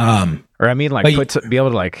 Or I mean, like be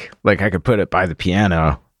able to like I could put it by the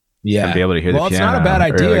piano. Yeah, and be able to hear the piano. Well, it's not a bad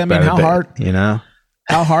idea. Like I mean, how hard? You know,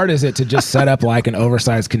 how hard is it to just set up like an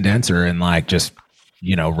oversized condenser and like just,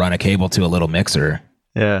 you know, run a cable to a little mixer?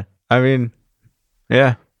 Yeah, I mean,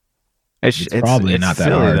 yeah, it's probably not that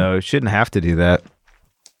silly, hard though. It shouldn't have to do that.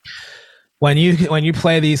 When you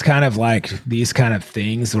play these kind of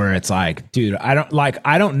things where it's like, dude,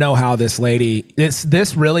 I don't know how this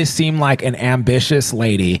really seemed like an ambitious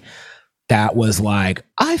lady that was like,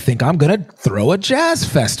 I think I'm going to throw a jazz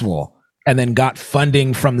festival, and then got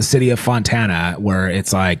funding from the city of Fontana, where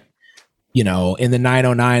it's like, you know, in the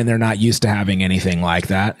 909, they're not used to having anything like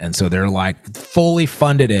that. And so they're like fully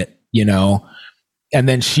funded it, you know, and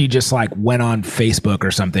then she just like went on Facebook or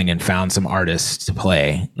something and found some artists to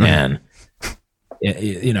play. And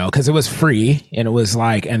you know, because it was free, and it was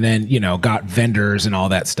like, and then, you know, got vendors and all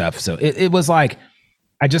that stuff. So it was like,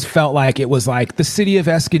 I just felt like it was like the city of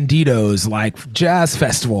Escondido's like jazz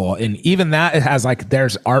festival. And even that, it has like,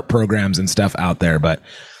 there's art programs and stuff out there. But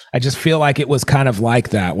I just feel like it was kind of like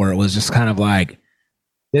that, where it was just kind of like,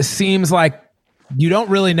 this seems like you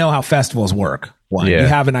don't really know how festivals work. One, you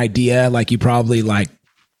have an idea, like you probably like,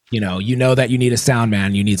 you know that you need a sound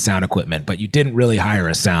man, you need sound equipment, but you didn't really hire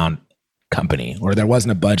a sound company, or there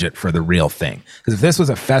wasn't a budget for the real thing. Because if this was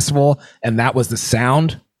a festival and that was the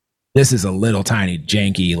sound, this is a little tiny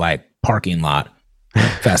janky like parking lot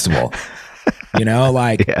festival, you know,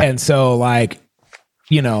 like, and so like,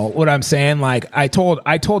 you know what I'm saying? Like I told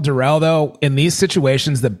Darrell though, in these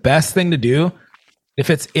situations, the best thing to do, if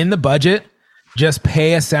it's in the budget, just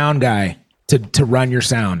pay a sound guy to run your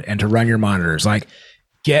sound and to run your monitors. Like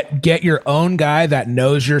get your own guy that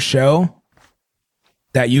knows your show,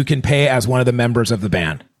 that you can pay as one of the members of the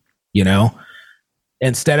band, you know,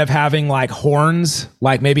 instead of having like horns,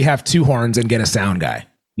 like maybe have 2 horns and get a sound guy,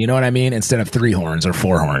 you know what I mean? Instead of 3 horns or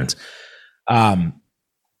 4 horns.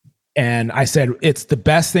 And I said, it's the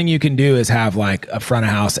best thing you can do is have like a front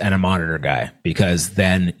of house and a monitor guy, because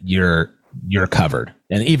then you're covered.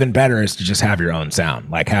 And even better is to just have your own sound,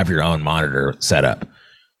 like have your own monitor set up.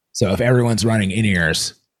 So if everyone's running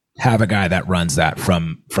in-ears, have a guy that runs that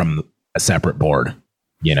from a separate board,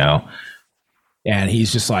 you know? And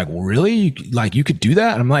he's just like, well, really? Like you could do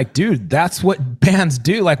that? And I'm like, dude, that's what bands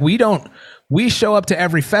do. Like we show up to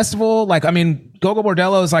every festival. Like, I mean, Go-Go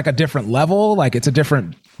Bordello is like a different level. Like it's a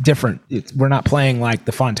different, we're not playing like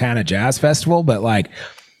the Fontana Jazz Festival, but like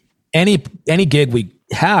any gig we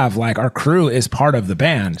have, like our crew is part of the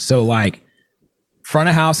band. So like front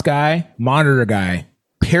of house guy, monitor guy,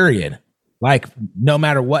 period. Like no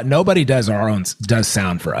matter what, nobody does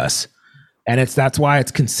sound for us. And that's why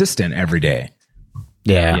it's consistent every day.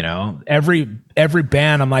 Yeah. You know, every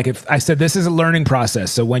band, I'm like, if I said, this is a learning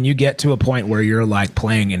process. So when you get to a point where you're like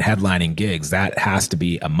playing and headlining gigs, that has to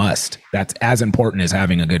be a must. That's as important as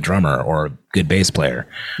having a good drummer or a good bass player.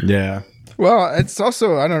 Yeah. Well, it's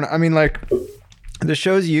also, I don't know. I mean, like the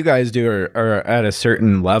shows you guys do are at a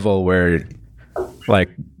certain level where like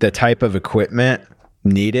the type of equipment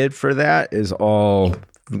needed for that is all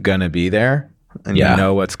gonna be there, and you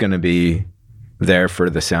know what's gonna be there for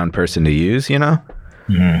the sound person to use, you know.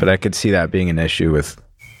 But I could see that being an issue with,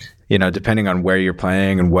 you know, depending on where you're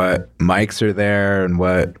playing and what mics are there and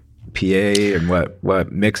what PA and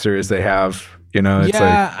what mixers they have. You know, it's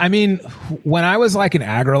I mean, when I was like in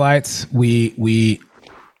Agrolites, we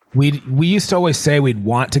used to always say we'd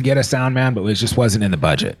want to get a sound man, but it just wasn't in the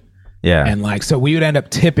budget. Yeah. And like, so we would end up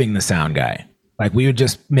tipping the sound guy. Like we would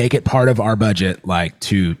just make it part of our budget, like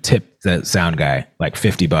to tip the sound guy like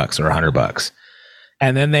 $50 or $100.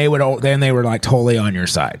 And then they were like totally on your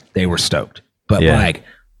side. They were stoked. But like,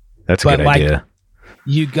 that's a good idea.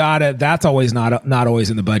 You gotta, that's always not always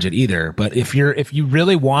in the budget either. But if you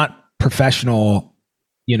really want professional,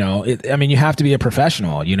 you know, I mean, you have to be a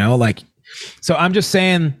professional, you know, like, so I'm just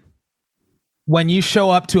saying, when you show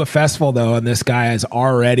up to a festival though, and this guy is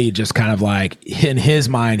already just kind of like, in his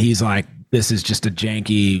mind, he's like, this is just a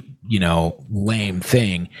janky, you know, lame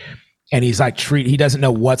thing. And he's like, he doesn't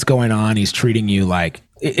know what's going on. He's treating you like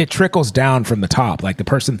it trickles down from the top. Like the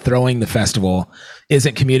person throwing the festival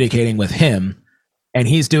isn't communicating with him, and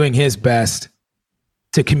he's doing his best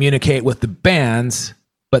to communicate with the bands.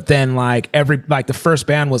 But then like the first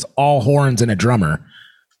band was all horns and a drummer.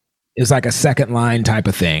 It was like a second line type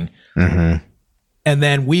of thing. Mm-hmm. And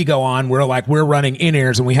then we go on, we're running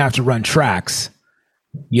in-ears and we have to run tracks,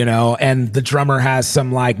 you know, and the drummer has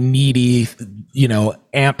some like needy, you know,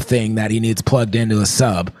 amp thing that he needs plugged into a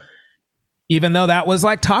sub. Even though that was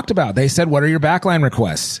like talked about, they said, what are your backline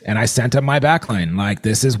requests? And I sent them my backline. Like,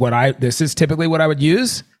 this is typically what I would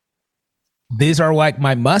use. These are like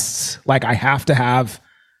my musts. Like I have to have,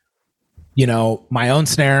 you know, my own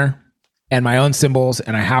snare and my own cymbals,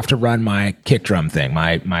 and I have to run my kick drum thing,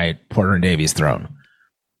 my Porter and Davies throne.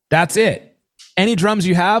 That's it. Any drums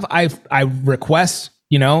you have, I request,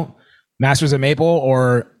 you know, Masters of Maple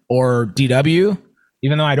or DW.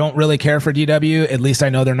 Even though I don't really care for DW, at least I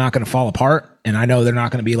know they're not going to fall apart, and I know they're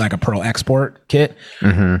not going to be like a Pearl Export kit.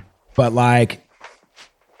 Mm-hmm. But like,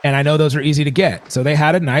 and I know those are easy to get. So they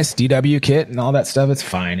had a nice DW kit and all that stuff. It's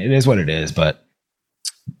fine. It is what it is. But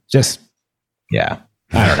just, yeah.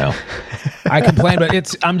 I don't know. I complain,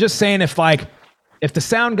 but I'm just saying, if the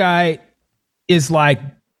sound guy is like,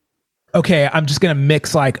 okay, I'm just going to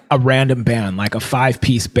mix like a random band, like a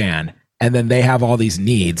 5-piece band, and then they have all these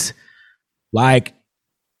needs. Like,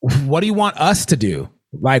 what do you want us to do?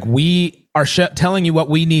 Like, we are telling you what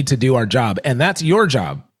we need to do our job, and that's your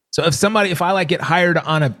job. So if I like get hired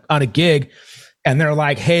on a gig, and they're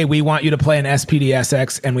like, hey, we want you to play an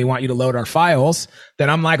SPDSX and we want you to load our files, then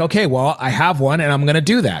I'm like, okay, well, I have one and I'm going to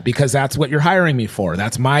do that because that's what you're hiring me for.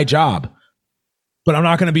 That's my job. But I'm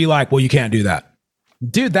not going to be like, well, you can't do that.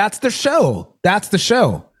 Dude, that's the show. That's the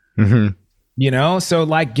show. Mm-hmm. You know? So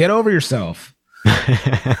like, get over yourself.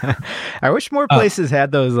 I wish more places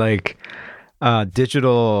had those like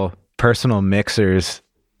digital personal mixers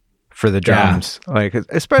for the drums, like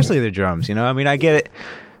especially the drums, you know? I mean, I get it.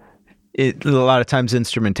 A lot of times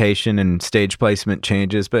instrumentation and stage placement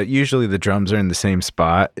changes, but usually the drums are in the same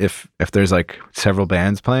spot. If there's like several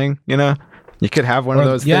bands playing, you know, you could have one of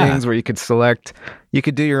those things where you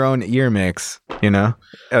could do your own ear mix, you know,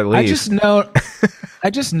 at least. I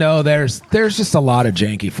just know there's just a lot of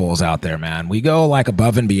janky fools out there, man. We go like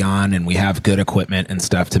above and beyond and we have good equipment and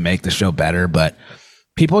stuff to make the show better, but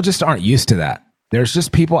people just aren't used to that. There's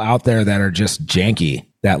just people out there that are just janky,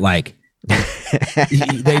 that like, they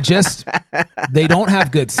don't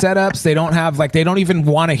have good setups. They don't even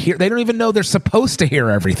want to hear. They don't even know they're supposed to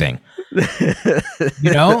hear everything.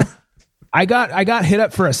 You know, I got hit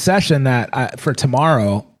up for a session that for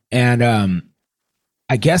tomorrow, and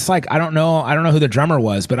I guess like I don't know who the drummer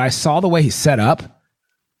was, but I saw the way he set up,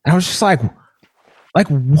 and I was just like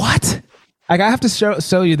what? Like I have to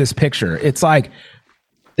show you this picture. It's like,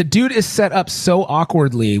 the dude is set up so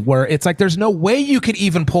awkwardly where it's like there's no way you could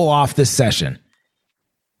even pull off this session.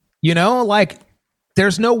 You know, like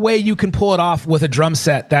there's no way you can pull it off with a drum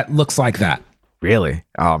set that looks like that. Really?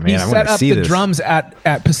 Oh man, he I want to see this. set up the drums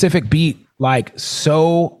at Pacific Beat like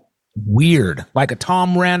so weird, like a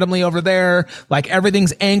tom randomly over there, like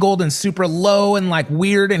everything's angled and super low and like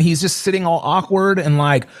weird, and he's just sitting all awkward and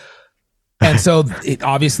like. And so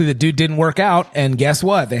obviously the dude didn't work out, and guess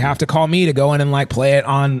what? They have to call me to go in and like play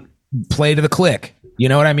to the click. You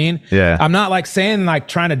know what I mean? Yeah. I'm not like saying like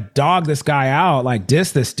trying to dog this guy out, like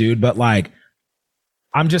diss this dude, but like,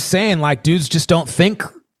 I'm just saying like dudes just don't think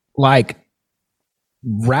like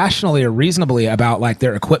rationally or reasonably about like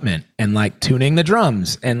their equipment and like tuning the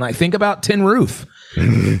drums, and like think about Tin Roof.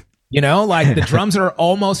 You know, like the drums are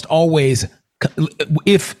almost always,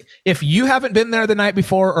 if you haven't been there the night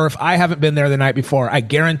before, or if I haven't been there the night before, I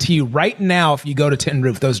guarantee you right now, if you go to Tin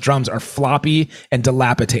Roof, those drums are floppy and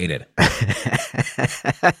dilapidated.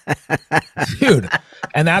 Dude,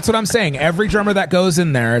 And that's what I'm saying. Every drummer that goes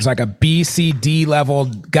in there is like a B, C, D level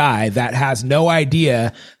guy that has no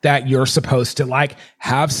idea that you're supposed to like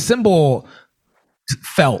have cymbal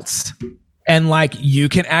felts. And like you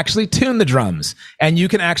can actually tune the drums and you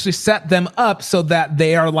can actually set them up so that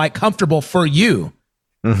they are like comfortable for you.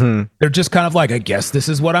 Mm-hmm. They're just kind of like, I guess this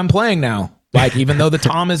is what I'm playing now. Like, even though the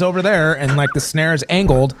tom is over there and like the snare is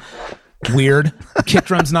angled, weird. The kick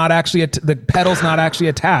drum's not actually, the pedal's not actually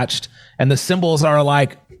attached. And the cymbals are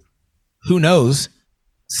like, who knows,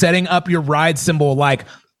 setting up your ride cymbal like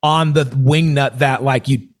on the wing nut that like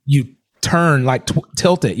you turn, like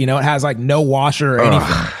tilt it. You know, it has like no washer or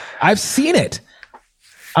anything. I've seen it.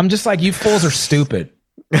 I'm just like, you fools are stupid.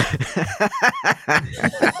 I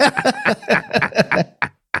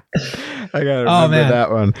gotta remember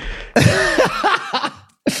that one.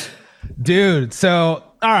 Dude, so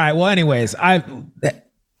all right, well anyways, I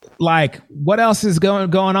like, what else is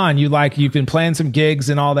going on? You've been playing some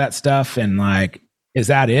gigs and all that stuff, and like, is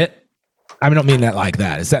that it? I mean, I don't mean that like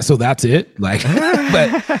that. Is that so? That's it? Like,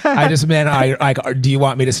 but I just meant, I like, do you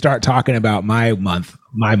want me to start talking about my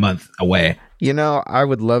month away? You know, I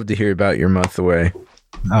would love to hear about your month away.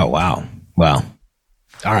 Oh wow. Well,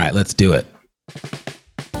 all right, let's do it.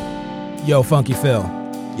 Yo, Funky Phil.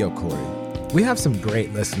 Yo, Corey. We have some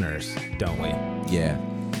great listeners, don't we? Yeah.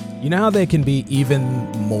 You know how they can be even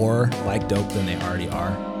more like dope than they already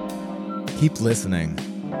are? Keep listening.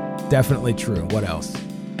 Definitely true. What else?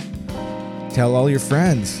 Tell all your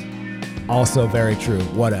friends. Also very true.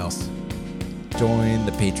 What else? Join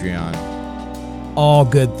the Patreon. All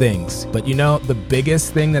good things. But you know, the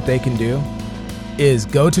biggest thing that they can do is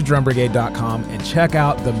go to drumbrigade.com and check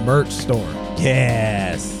out the merch store.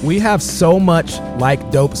 Yes. We have so much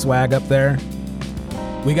like dope swag up there.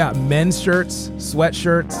 We got men's shirts,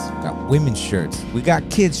 sweatshirts. We got women's shirts. We got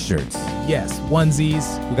kids' shirts. Yes,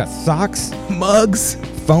 onesies. We got socks, Mugs,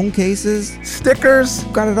 phone cases, stickers.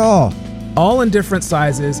 we got it all. All in different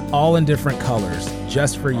sizes, all in different colors,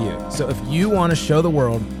 just for you. So if you want to show the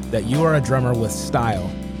world that you are a drummer with style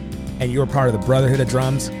and you're part of the Brotherhood of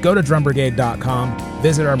Drums, go to drumbrigade.com,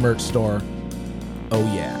 visit our merch store. Oh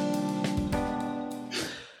yeah.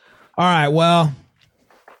 All right, well,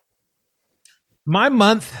 my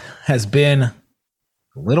month has been a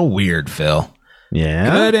little weird, Phil. Yeah.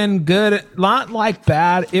 Good and good, not like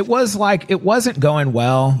bad. It was like, it wasn't going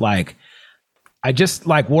well. Like, I just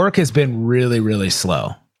like, work has been really, really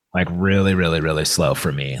slow. Like really, really, really slow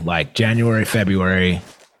for me. Like January, February,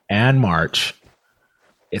 and March.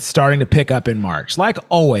 It's starting to pick up in March. Like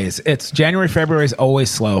always, it's January, February is always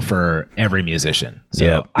slow for every musician.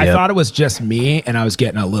 So I thought it was just me, and I was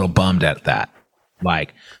getting a little bummed at that.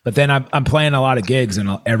 Like, but then I'm playing a lot of gigs,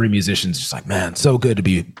 and every musician's just like, man, so good to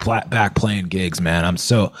be back playing gigs, man. I'm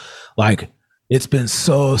so like, it's been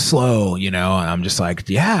so slow, you know, and I'm just like,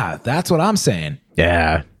 yeah, that's what I'm saying.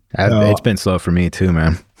 Yeah. It's been slow for me too,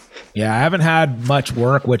 man. Yeah. I haven't had much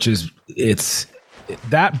work, which is,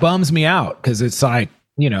 that bums me out. 'Cause it's like,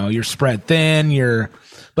 you know, you're spread thin,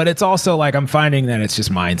 but it's also like, I'm finding that it's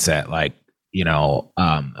just mindset. Like, you know,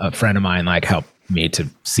 a friend of mine like helped me to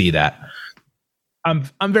see that. I'm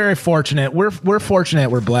very fortunate. We're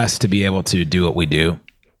fortunate. We're blessed to be able to do what we do.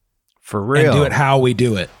 For real. And do it how we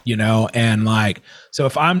do it, you know? And like, so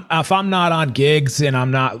if I'm not on gigs and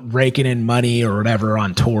I'm not raking in money or whatever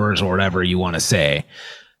on tours or whatever you want to say,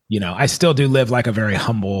 you know, I still do live like a very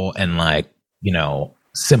humble and like, you know,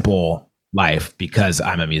 simple life because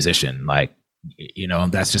I'm a musician. Like, you know,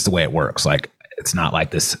 that's just the way it works. Like, it's not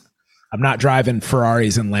like this. I'm not driving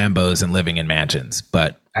Ferraris and Lambos and living in mansions,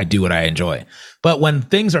 but I do what I enjoy. But when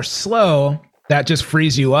things are slow, that just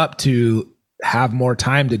frees you up to have more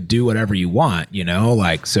time to do whatever you want, you know?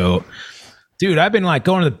 Like, so dude, I've been like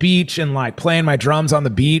going to the beach and like playing my drums on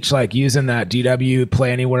the beach, like using that DW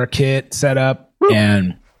Play Anywhere kit setup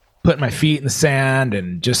and putting my feet in the sand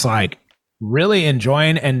and just like really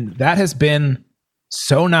enjoying. And that has been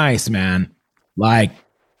so nice, man. Like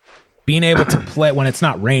being able to play when it's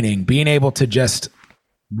not raining, being able to just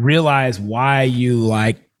realize why you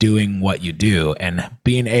like doing what you do and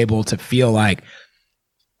being able to feel like,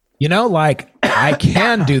 you know, like I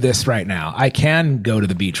can do this right now. I can go to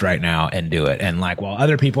the beach right now and do it. And like, while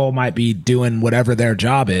other people might be doing whatever their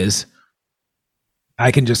job is,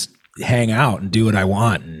 I can just hang out and do what I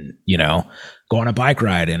want and, you know, go on a bike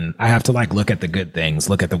ride. And I have to like look at the good things,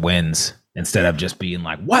 look at the wins instead of just being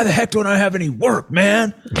like, why the heck don't I have any work,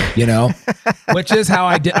 man? You know, which is how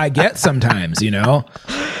I get sometimes, you know?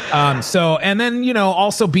 So, and then, you know,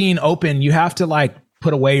 also being open, you have to like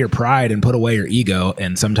put away your pride and put away your ego.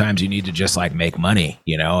 And sometimes you need to just like make money,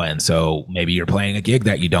 you know? And so maybe you're playing a gig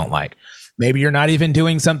that you don't like. maybe you're not even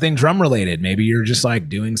doing something drum related. Maybe you're just like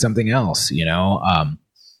doing something else, you know?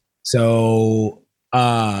 So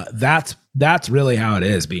that's really how it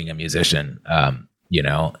is being a musician, you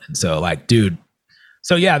know? And so like, dude,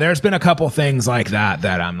 so yeah, there's been a couple things like that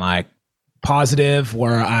I'm like positive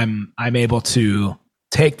where I'm able to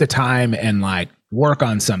take the time and like work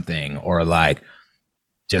on something, or like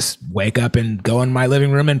just wake up and go in my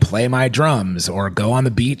living room and play my drums, or go on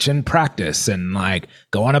the beach and practice, and like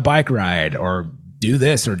go on a bike ride, or do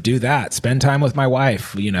this or do that, spend time with my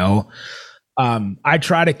wife, you know. I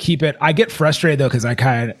try to keep it, I get frustrated though, because I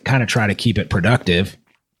kind of try to keep it productive.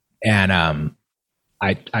 And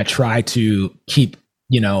I try to keep,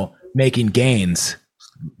 you know, making gains,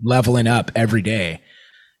 leveling up every day.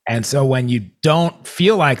 And so when you don't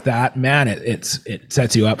feel like that, man, it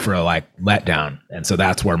sets you up for a like letdown. And so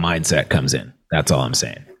that's where mindset comes in. That's all I'm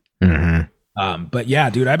saying. Mm-hmm. But yeah,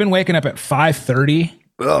 dude, I've been waking up at 5:30,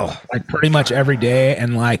 like pretty much every day.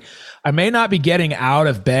 And like, I may not be getting out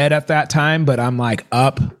of bed at that time, but I'm like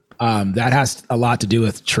up. That has a lot to do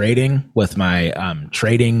with trading, with my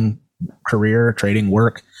trading career, trading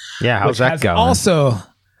work. Yeah, how's that going? Also,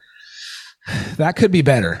 that could be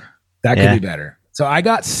better. That could be better. So I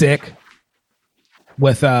got sick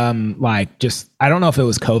with like just, I don't know if it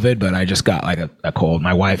was COVID, but I just got like a cold.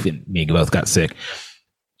 My wife and me both got sick.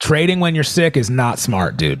 Trading when you're sick is not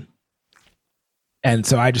smart, dude. And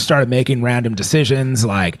so I just started making random decisions,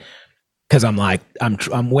 like, because I'm like,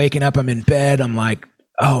 I'm waking up, I'm in bed, I'm like,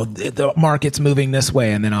 oh, the market's moving this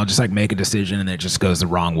way, and then I'll just like make a decision and it just goes the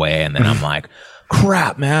wrong way, and then I'm like,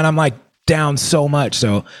 crap, man, I'm like down so much.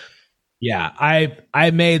 So yeah,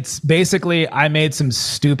 I made some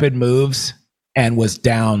stupid moves and was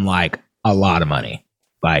down like a lot of money,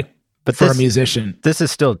 like, but for a musician. This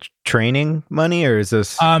is still training money, or is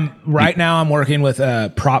this? Right now I'm working with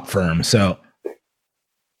a prop firm, so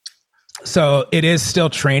it is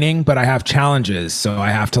still training, but I have challenges, so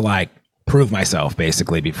I have to like prove myself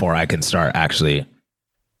basically before I can start actually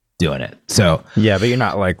doing it. So yeah, but you're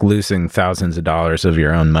not like losing thousands of dollars of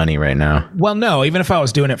your own money right now. Well, no, even if I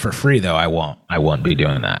was doing it for free though, I won't be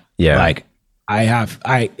doing that. Yeah. Like I have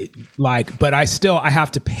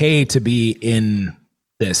to pay to be in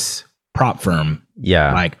this prop firm.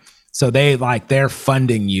 Yeah. Like, so they're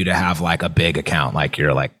funding you to have like a big account. Like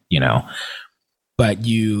you're like, you know, but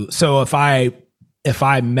so if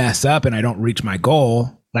I mess up and I don't reach my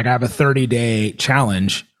goal, like I have a 30-day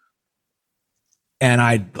challenge, and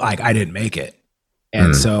I didn't make it.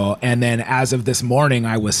 And so, and then as of this morning,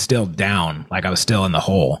 I was still down. Like I was still in the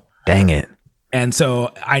hole. Dang it. And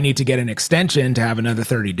so I need to get an extension to have another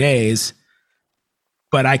 30 days,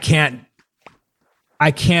 but I can't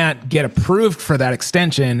get approved for that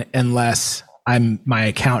extension unless my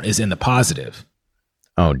account is in the positive.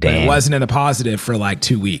 Oh, damn. But it wasn't in the positive for like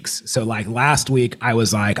 2 weeks. So like last week I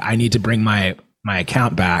was like, I need to bring my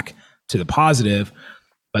account back to the positive.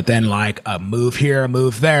 But then like a move here, a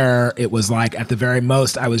move there, it was like at the very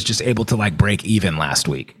most, I was just able to like break even last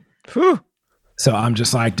week. Whew. So I'm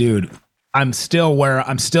just like, dude, I'm still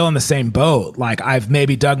in the same boat. Like I've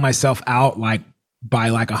maybe dug myself out like by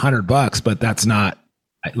like $100, but that's not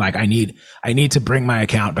like, I need to bring my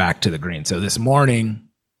account back to the green. So this morning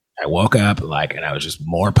I woke up like, and I was just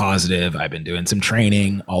more positive. I've been doing some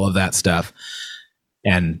training, all of that stuff.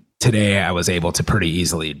 And today I was able to pretty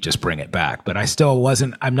easily just bring it back, but I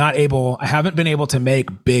haven't been able to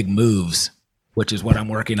make big moves, which is what I'm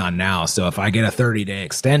working on now. So if I get a 30-day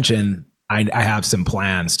extension, I have some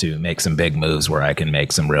plans to make some big moves where I can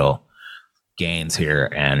make some real gains here.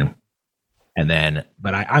 And then,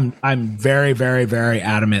 but I'm very, very, very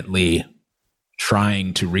adamantly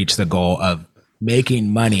trying to reach the goal of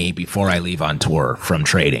making money before I leave on tour from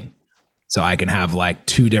trading. So I can have like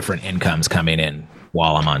 2 different incomes coming in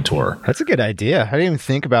while I'm on tour. That's a good idea. I didn't even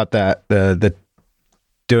think about that. The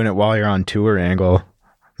doing it while you're on tour angle.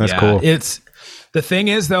 That's cool. The thing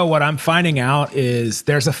is though, what I'm finding out is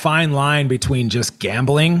there's a fine line between just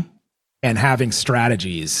gambling and having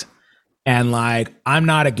strategies. And like, I'm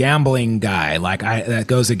not a gambling guy. Like that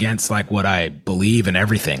goes against like what I believe and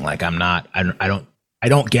everything. Like I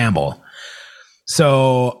don't gamble.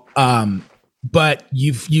 So, but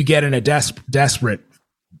you get in a desperate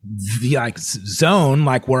like zone,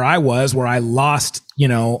 like where I lost, you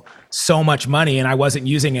know, so much money and I wasn't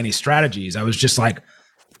using any strategies. I was just like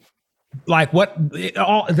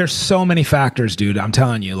there's so many factors, dude. I'm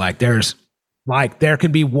telling you, like there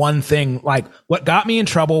could be one thing. Like what got me in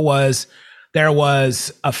trouble was there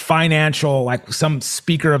was a financial, like some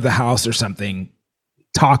speaker of the house or something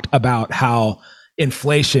talked about how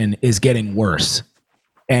inflation is getting worse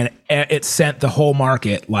and it sent the whole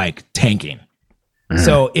market like tanking.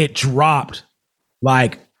 So it dropped.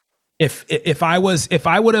 Like if I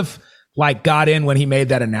would have like got in when he made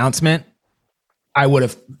that announcement, I would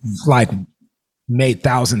have like made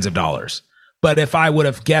thousands of dollars. But if I would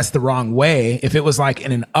have guessed the wrong way, if it was like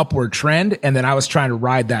in an upward trend and then I was trying to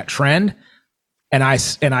ride that trend and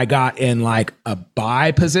I got in like a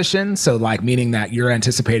buy position, so like meaning that you're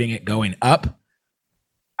anticipating it going up,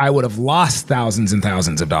 I would have lost thousands and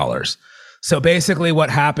thousands of dollars. So basically what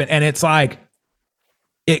happened, and it's like,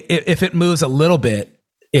 if it moves a little bit,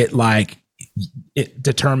 it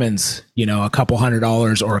determines, a couple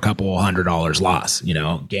 $100 or a couple $100 loss,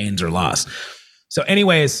 gains or loss. So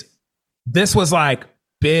anyways, this was like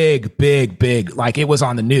big, like it was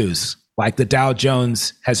on the news. Like the Dow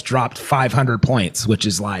Jones has dropped 500 points, which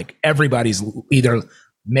is like everybody's either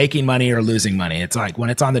making money or losing money. It's like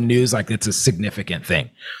when it's on the news, like it's a significant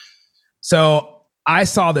thing. So I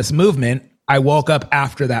saw this movement. I woke up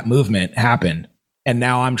after that movement happened. And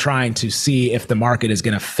now I'm trying to see if the market is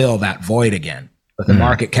going to fill that void again. But the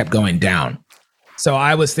market kept going down. So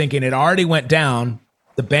I was thinking it already went down.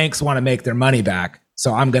 The banks want to make their money back.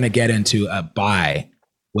 So I'm going to get into a buy,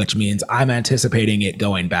 which means I'm anticipating it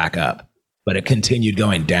going back up. But it continued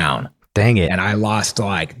going down. Dang it. And I lost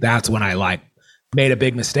that's when I made a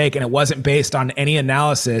big mistake. And it wasn't based on any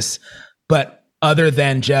analysis, but other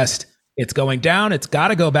than just it's going down, it's got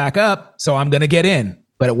to go back up. So I'm going to get in.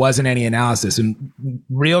 But it wasn't any analysis. And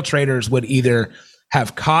real traders would either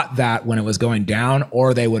have caught that when it was going down,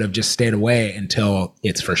 or they would have just stayed away until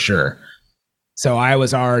it's for sure. So I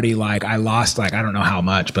was already I lost I don't know how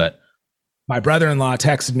much, but my brother-in-law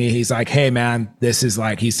texted me. He's like, hey man, this is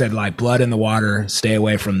he said blood in the water, stay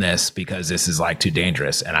away from this because this is too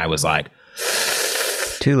dangerous. And I was like,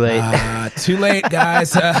 too late. Too late,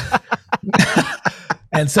 guys.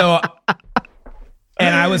 And so,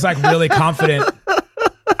 and I was really confident.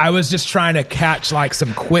 I was just trying to catch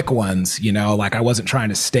some quick ones, I wasn't trying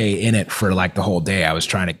to stay in it for the whole day. I was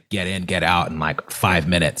trying to get in, get out in 5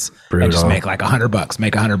 minutes. Brutal. And just make $100,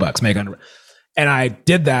 make $100, make $100. And I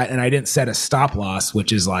did that, and I didn't set a stop loss,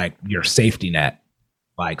 which is your safety net.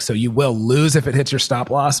 So you will lose if it hits your stop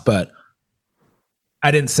loss, but I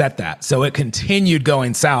didn't set that. So it continued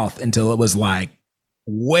going south until it was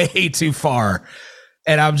way too far.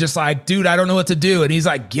 And I'm just dude, I don't know what to do. And he's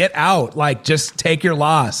get out, just take your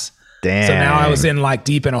loss. Damn. So now I was in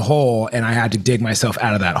deep in a hole, and I had to dig myself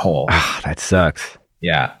out of that hole. That sucks.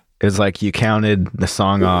 Yeah. It was you counted the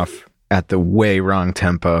song off at the way wrong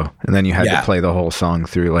tempo, and then you had to play the whole song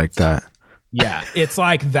through that. Yeah. It's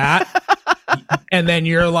that. And then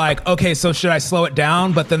you're okay, so should I slow it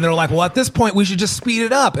down? But then they're well, at this point, we should just speed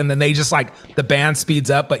it up. And then they just the band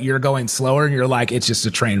speeds up, but you're going slower, and you're it's just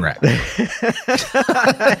a train wreck.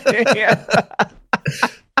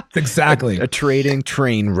 Exactly. A trading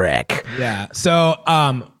train wreck. Yeah. So,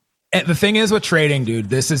 the thing is with trading, dude,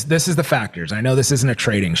 this is the factors. I know this isn't a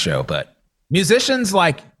trading show, but musicians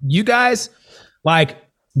you guys,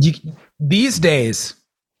 these days,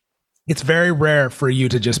 it's very rare for you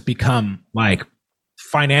to just become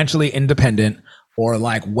financially independent or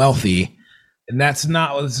wealthy. And it's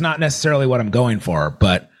not necessarily what I'm going for,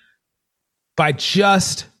 but by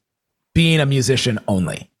just being a musician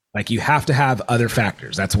only, you have to have other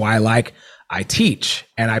factors. That's why I teach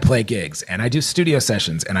and I play gigs and I do studio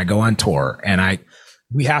sessions and I go on tour and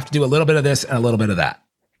we have to do a little bit of this and a little bit of that.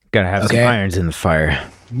 Gotta have some irons in the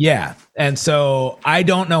fire. Yeah. And so I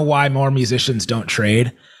don't know why more musicians don't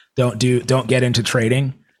trade. Don't get into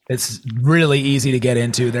trading. It's really easy to get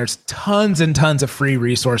into. There's tons and tons of free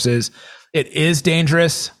resources. It is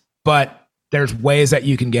dangerous, but there's ways that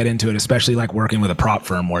you can get into it, especially working with a prop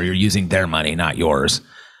firm where you're using their money, not yours,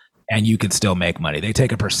 and you can still make money. They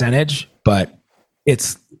take a percentage, but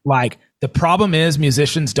it's the problem is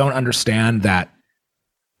musicians don't understand that.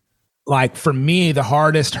 For me, the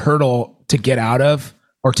hardest hurdle to get out of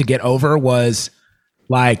or to get over was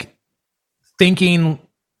thinking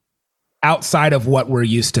outside of what we're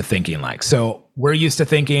used to thinking So we're used to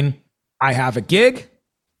thinking, I have a gig,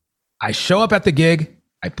 I show up at the gig,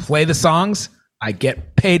 I play the songs, I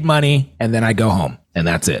get paid money, and then I go home, and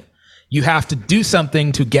that's it. You have to do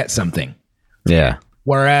something to get something. Yeah.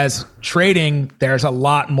 Whereas trading, there's a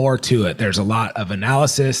lot more to it. There's a lot of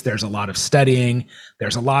analysis. There's a lot of studying.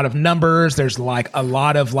 There's a lot of numbers. There's a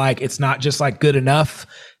lot of it's not just good enough,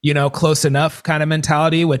 close enough kind of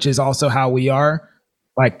mentality, which is also how we are.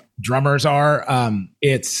 Drummers are.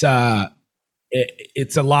 It's a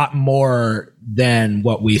lot more than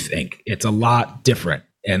what we think. It's a lot different.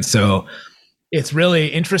 And so it's really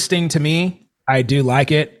interesting to me. I do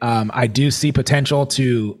like it. I do see potential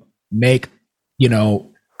to make,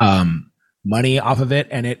 money off of it.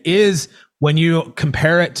 And it is when you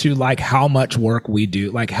compare it to like how much work we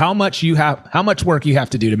do, like how much work you have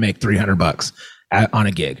to do to make $300 on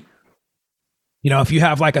a gig. You know, if you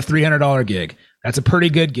have like a $300 gig, that's a pretty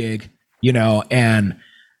good gig, you know, and,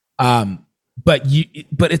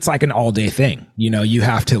 but it's like an all day thing. You know, you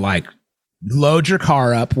have to like load your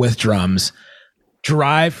car up with drums,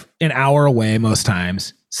 drive an hour away most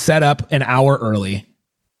times, set up an hour early,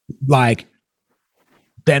 like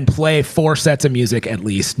then play 4 sets of music at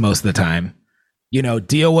least most of the time, you know,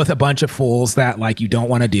 deal with a bunch of fools that like you don't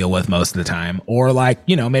want to deal with most of the time, or like,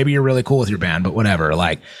 you know, maybe you're really cool with your band, but whatever.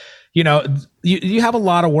 Like, you know, you have a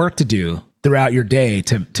lot of work to do throughout your day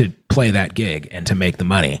to play that gig and to make the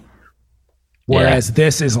money. Whereas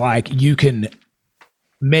this is like, you can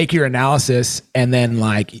make your analysis, and then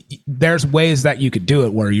like, there's ways that you could do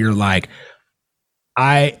it where you're like,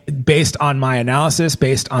 based on my analysis,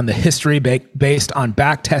 based on the history, based on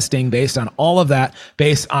back testing, based on all of that,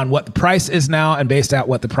 based on what the price is now and based on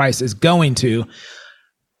what the price is going to,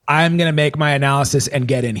 I'm going to make my analysis and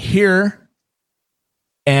get in here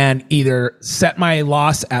and either set my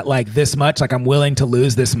loss at like this much, like I'm willing to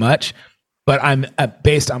lose this much, but I'm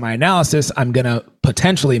based on my analysis, I'm going to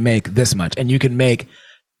potentially make this much. And you can make,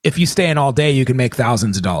 if you stay in all day, you can make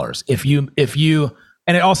thousands of dollars. If you,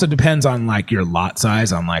 and it also depends on like your lot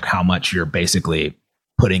size, on like how much you're basically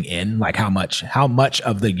putting in, like how much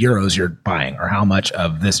of the euros you're buying, or how much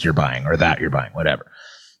of this you're buying, or that you're buying, whatever.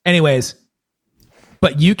 Anyways,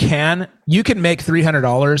 but you can make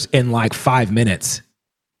 $300 in like 5 minutes.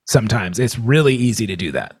 Sometimes it's really easy to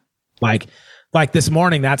do that. Like this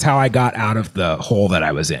morning, that's how I got out of the hole that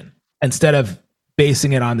I was in. Instead of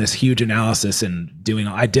basing it on this huge analysis and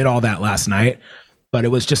I did all that last night, but it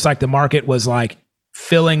was just like the market was like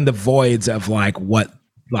filling the voids of like what,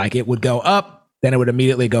 like it would go up, then it would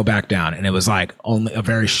immediately go back down. And it was like only a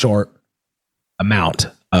very short amount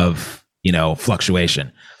of, you know,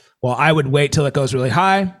 fluctuation. Well, I would wait till it goes really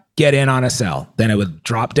high, get in on a sell. Then it would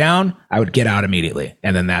drop down. I would get out immediately.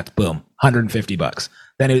 And then that's boom, $150.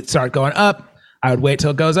 Then it would start going up. I would wait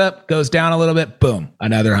till it goes up, goes down a little bit, boom,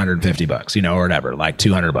 another $150, you know, or whatever, like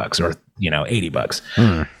 $200 or, you know,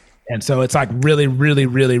 $80. And so it's like really, really,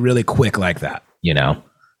 really, really quick like that, you know?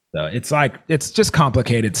 So it's like, it's just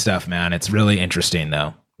complicated stuff, man. It's really interesting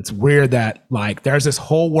though. It's weird that like there's this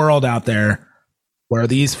whole world out there where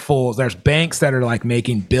these fools, there's banks that are like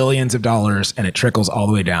making billions of dollars and it trickles all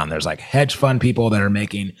the way down. There's like hedge fund people that are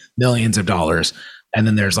making millions of dollars. And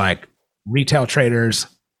then there's like retail traders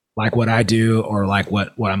like what I do, or like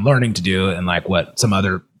what I'm learning to do, and like what some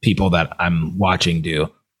other people that I'm watching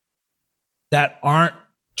do, that aren't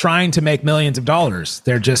trying to make millions of dollars.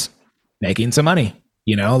 They're just making some money,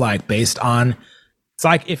 you know, like based on, it's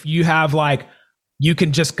like if you have like, you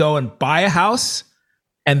can just go and buy a house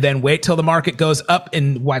and then wait till the market goes up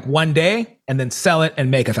in like one day and then sell it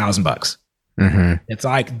and make $1,000. It's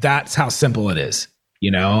like, that's how simple it is.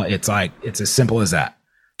 You know, it's like, it's as simple as that.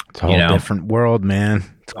 It's a whole different world, man.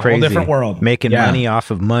 It's crazy. A whole different world. Making money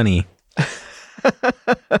off of money.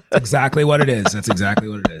 That's exactly what it is. That's exactly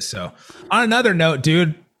what it is. So on another note,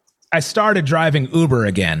 dude, I started driving Uber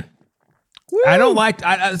again. Woo! I don't like,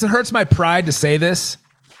 it hurts my pride to say this,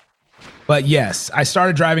 but yes, I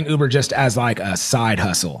started driving Uber just as like a side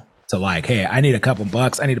hustle. So like, hey, I need a couple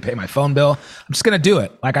bucks. I need to pay my phone bill. I'm just going to do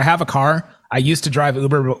it. Like I have a car. I used to drive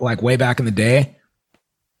Uber like way back in the day.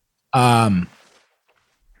 Yeah.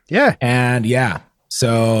 And yeah.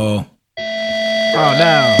 So. Oh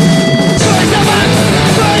no.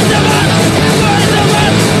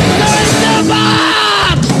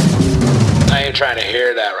 I ain't trying to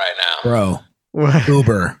hear that right now. Bro. What?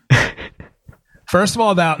 Uber. First of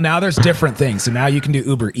all, now there's different things. So now you can do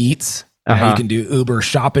Uber Eats. Now you can do Uber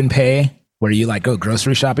Shop and Pay, where you like go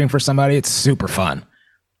grocery shopping for somebody. It's super fun.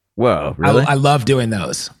 Whoa, really? I love doing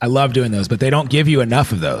those. But they don't give you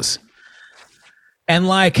enough of those. And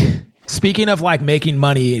like, speaking of like making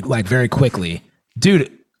money like very quickly, dude,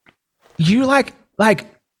 you like,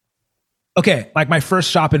 okay, like my first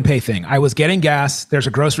Shop and Pay thing, I was getting gas. There's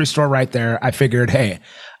a grocery store right there. I figured, hey,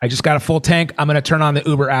 I just got a full tank. I'm going to turn on the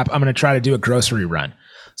Uber app. I'm going to try to do a grocery run.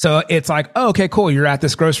 So it's like, oh, okay, cool. You're at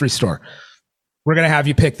this grocery store. We're going to have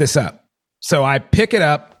you pick this up. So I pick it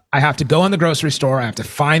up. I have to go in the grocery store. I have to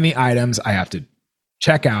find the items. I have to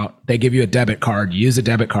check out. They give you a debit card. You use a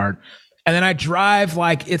debit card. And then I drive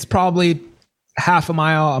like it's probably a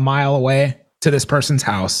mile away to this person's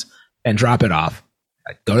house and drop it off.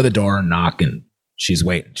 I go to the door, knock, and she's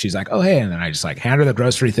waiting. She's like, oh, hey. And then I just like hand her the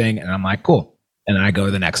grocery thing. And I'm like, cool. And then I go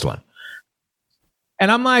to the next one.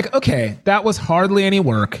 And I'm like, okay, that was hardly any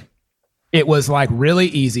work. It was like really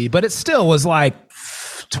easy, but it still was like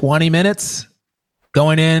 20 minutes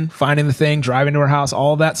going in, finding the thing, driving to her house,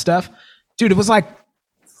 all of that stuff. Dude, it was like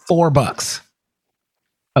 $4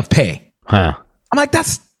 of pay. Huh. I'm like,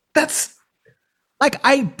 that's like,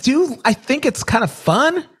 I think it's kind of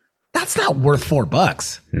fun. That's not worth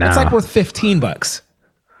 $4. No. It's like worth $15.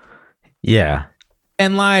 Yeah.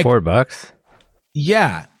 And like $4.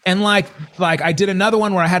 yeah. And like I did another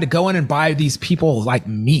one where I had to go in and buy these people like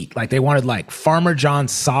meat. Like they wanted like Farmer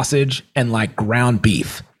John's sausage and like ground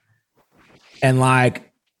beef. And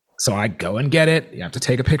like, so I go and get it. You have to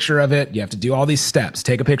take a picture of it. You have to do all these steps.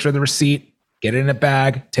 Take a picture of the receipt, get it in a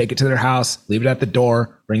bag, take it to their house, leave it at the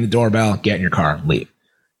door, ring the doorbell, get in your car, leave.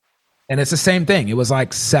 And it's the same thing. It was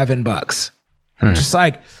like $7. Just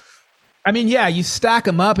like, I mean, yeah, you stack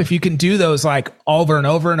them up. If you can do those like over and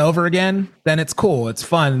over and over again, then it's cool. It's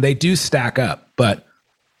fun. They do stack up. But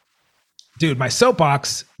dude, my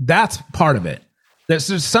soapbox, that's part of it.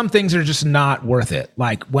 There's some things are just not worth it.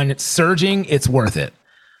 Like when it's surging, it's worth it.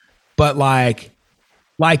 But like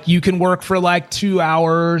you can work for like 2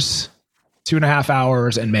 hours, 2.5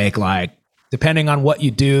 hours and make like, depending on what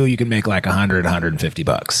you do, you can make like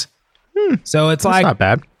 $150. So it's like not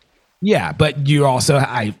bad. Yeah, but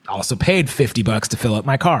I also paid $50 to fill up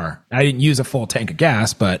my car. I didn't use a full tank of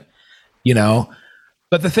gas, but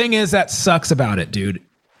but the thing is that sucks about it, dude.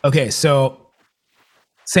 Okay, so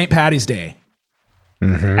St. Patty's Day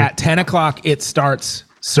at 10 o'clock, it starts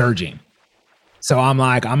surging. So I'm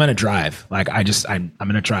like, I'm going to drive. Like I'm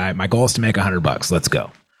going to try. My goal is to make $100. Let's go.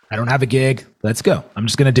 I don't have a gig. Let's go. I'm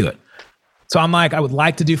just going to do it. So I'm like, I would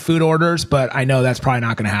like to do food orders, but I know that's probably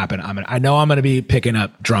not going to happen. I know I'm going to be picking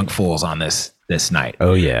up drunk fools on this night.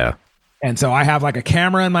 Oh yeah. And so I have like a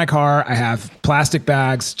camera in my car. I have plastic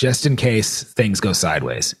bags just in case things go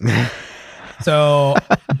sideways. So,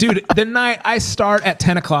 dude, the night I start at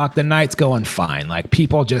 10 o'clock, the night's going fine. Like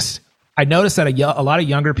people I noticed that a lot of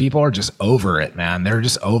younger people are just over it, man. They're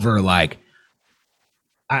just over like,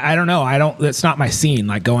 I don't know. That's not my scene.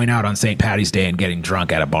 Like going out on St. Patty's Day and getting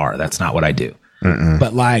drunk at a bar. That's not what I do.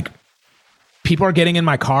 But like people are getting in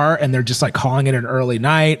my car and they're just like calling it an early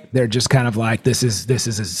night. They're just kind of like, this is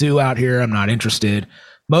a zoo out here. I'm not interested.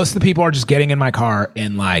 Most of the people are just getting in my car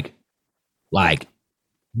and like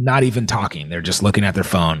not even talking. They're just looking at their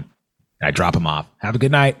phone. I drop them off. Have a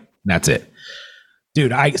good night. That's it.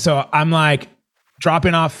 Dude, so I'm like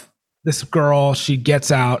dropping off this girl, she gets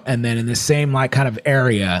out, and then in the same like kind of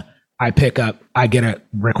area, I get a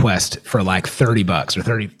request for like $30 or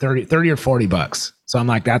 30 or $40. So I'm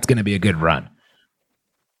like, that's going to be a good run.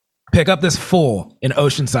 Pick up this fool in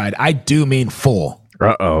Oceanside. I do mean fool.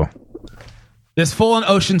 Uh-oh. This fool in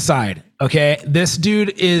Oceanside. Okay. This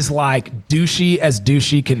dude is like douchey as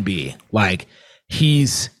douchey can be. Like he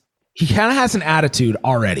kind of has an attitude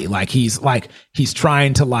already. Like he's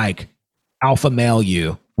trying to like alpha male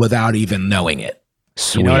you without even knowing it.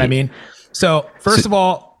 Sweet. You know what I mean? So first of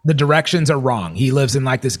all, the directions are wrong. He lives in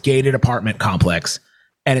like this gated apartment complex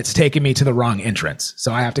and it's taking me to the wrong entrance.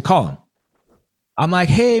 So I have to call him. I'm like,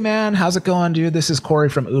 hey man, how's it going, dude? This is Corey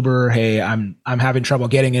from Uber. Hey, I'm having trouble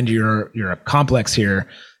getting into your complex here.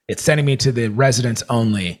 It's sending me to the residents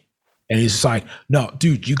only. And he's just like, no,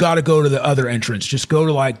 dude, you got to go to the other entrance. Just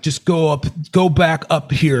go back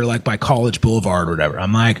up here, like by College Boulevard or whatever.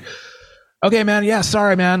 I'm like, okay, man. Yeah,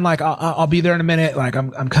 sorry, man. Like, I'll be there in a minute. Like,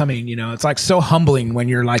 I'm coming. You know, it's like so humbling when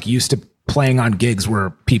you're like used to playing on gigs where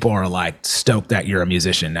people are like stoked that you're a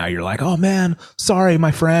musician. Now you're like, oh man, sorry,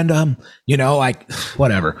 my friend. You know, like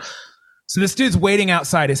whatever. So this dude's waiting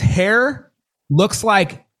outside. His hair looks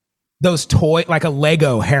like those like a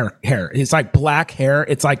Lego hair. It's like black hair.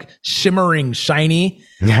 It's like shimmering, shiny,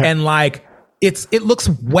 and like it looks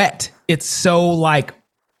wet. It's so like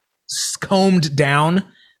combed down.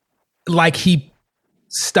 Like he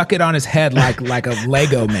stuck it on his head like a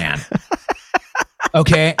Lego man.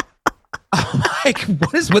 Okay. I'm like,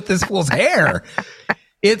 what is with this fool's hair?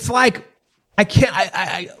 It's like,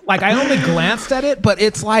 I only glanced at it, but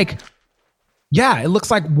it's like, yeah, it looks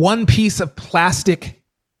like one piece of plastic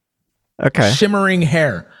shimmering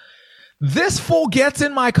hair. This fool gets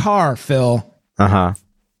in my car, Phil. Uh-huh.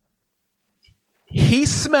 He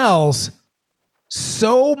smells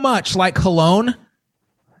so much like cologne.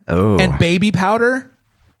 Oh. And baby powder.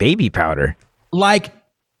 Baby powder. Like,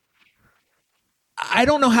 I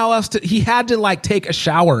don't know how else he had to like take a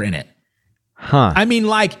shower in it. Huh. I mean,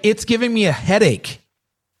 like, it's giving me a headache.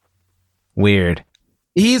 Weird.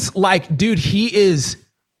 He's like, dude, it's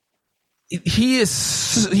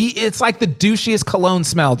like the douchiest cologne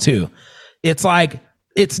smell too. It's like,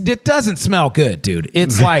 it doesn't smell good, dude.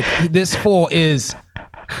 It's like this fool is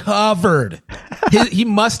covered. He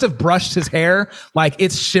must have brushed his hair. Like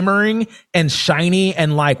it's shimmering and shiny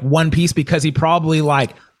and like one piece because he probably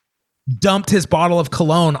like dumped his bottle of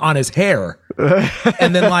cologne on his hair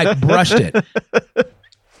and then like brushed it.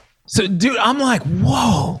 So dude, I'm like,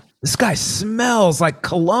 whoa, this guy smells like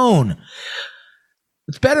cologne.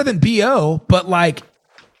 It's better than BO, but like,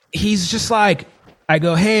 he's just like, I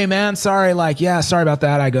go, hey man, sorry. Like, yeah, sorry about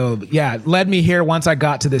that. I go, yeah, led me here once I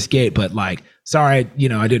got to this gate, but like, sorry, you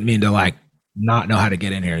know, I didn't mean to like not know how to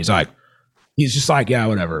get in here. He's just like, yeah,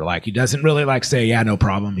 whatever. Like, he doesn't really like say, yeah, no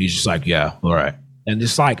problem. He's just like, yeah, all right. And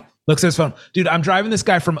just like, looks at his phone. Dude, I'm driving this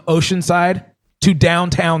guy from Oceanside to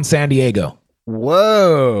downtown San Diego.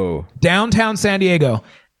 Whoa. Downtown San Diego,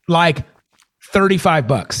 like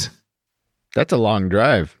 $35. That's a long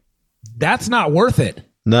drive. That's not worth it.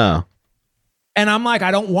 No. And I'm like,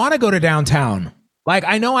 I don't want to go to downtown. Like,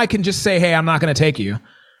 I know I can just say, hey, I'm not going to take you.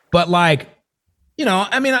 But like, you know,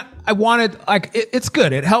 I mean, I wanted, like, it's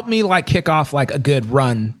good. It helped me like kick off like a good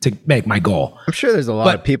run to make my goal. I'm sure there's a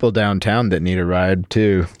lot of people downtown that need a ride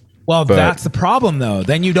too. Well, that's the problem though.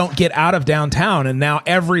 Then you don't get out of downtown and now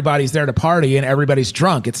everybody's there to party and everybody's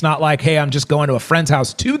drunk. It's not like, hey, I'm just going to a friend's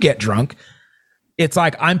house to get drunk. It's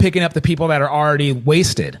like I'm picking up the people that are already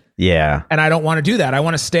wasted. Yeah. And I don't want to do that. I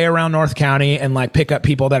want to stay around North County and like pick up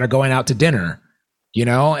people that are going out to dinner, you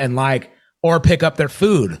know, and like, or pick up their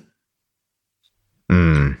food.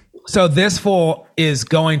 So this fool is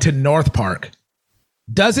going to North Park.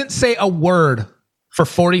 Doesn't say a word for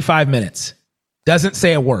 45 minutes. Doesn't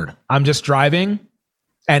say a word. I'm just driving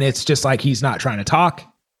and it's just like, he's not trying to talk.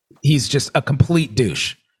 He's just a complete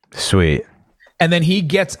douche. Sweet. And then he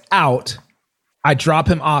gets out. I drop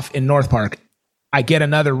him off in North Park. I get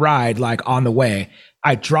another ride like on the way.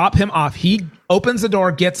 I drop him off. He opens the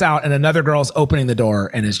door, gets out, and another girl's opening the door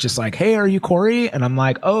and is just like, hey, are you Corey? And I'm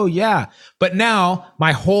like, oh yeah. But now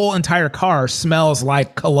my whole entire car smells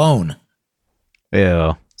like cologne.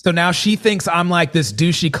 Ew. So now she thinks I'm like this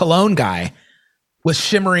douchey cologne guy with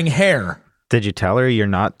shimmering hair. Did you tell her you're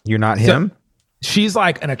not him? She's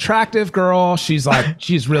like an attractive girl. She's like,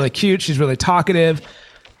 she's really cute. She's really talkative.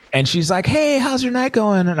 And she's like, hey, how's your night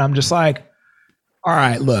going? And I'm just like, all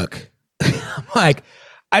right, look. I'm like,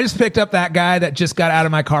 I just picked up that guy that just got out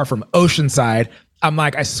of my car from Oceanside. I'm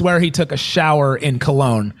like, I swear he took a shower in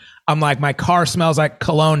cologne. I'm like, my car smells like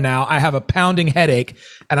cologne now. I have a pounding headache.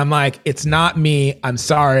 And I'm like, it's not me. I'm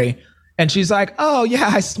sorry. And she's like, oh yeah,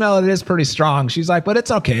 I smell it. It is pretty strong. She's like, but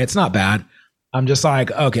it's okay. It's not bad. I'm just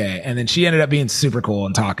like, okay. And then she ended up being super cool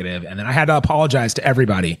and talkative. And then I had to apologize to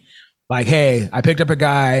everybody. Like, hey, I picked up a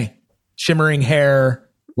guy, shimmering hair,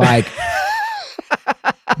 like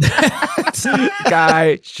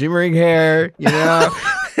guy, shimmering hair, you know,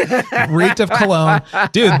 reeked of cologne.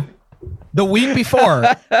 Dude, the week before,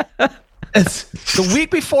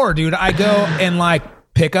 dude, I go and like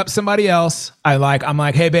pick up somebody else. I'm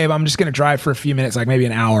like, hey babe, I'm just going to drive for a few minutes, like maybe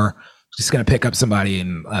an hour. Just going to pick up somebody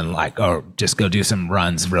and like, or just go do some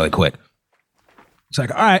runs really quick. It's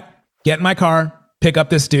like, all right, get in my car, pick up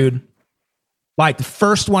this dude. Like the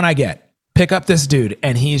first one I get, pick up this dude.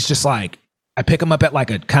 And he's just like, I pick him up at like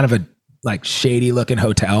a kind of a like shady looking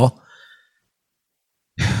hotel.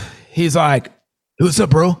 He's like, what's up,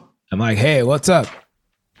 bro? I'm like, hey, what's up?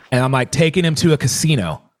 And I'm like taking him to a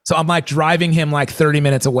casino. So I'm like driving him like 30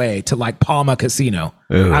 minutes away to like Palma Casino.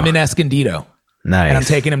 Ooh. I'm in Escondido. Nice. And I'm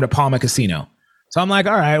taking him to Palma Casino. So I'm like,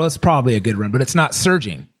 all right, well, it's probably a good run, but it's not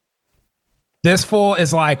surging. This fool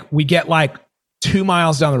is like, we get like 2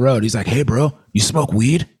 miles down the road. He's like, hey, bro, you smoke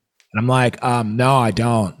weed? And I'm like, no, I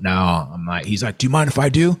don't. No. I'm like, he's like, do you mind if I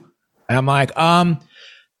do? And I'm like,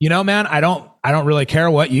 you know, man, I don't really care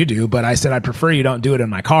what you do, but I said, I'd prefer you don't do it in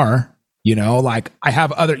my car. You know, like I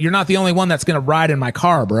have you're not the only one that's going to ride in my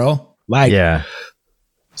car, bro. Like, yeah.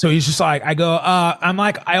 So he's just like, I go, I'm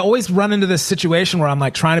like, I always run into this situation where I'm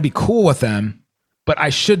like trying to be cool with them, but I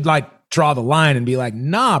should like draw the line and be like,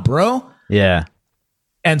 nah, bro. Yeah.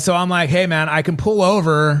 And so I'm like, hey man, I can pull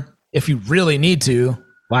over if you really need to.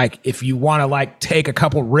 Like if you want to like take a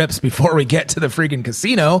couple rips before we get to the freaking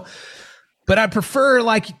casino, but I prefer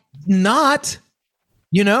like not,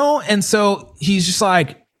 you know? And so he's just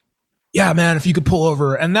like, yeah, man, if you could pull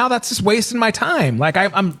over. And now that's just wasting my time. Like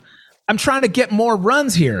I'm trying to get more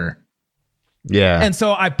runs here. And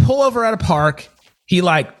so I pull over at a park. He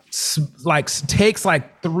takes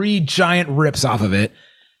like 3 giant rips off of it.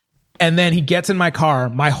 And then he gets in my car.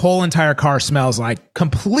 My whole entire car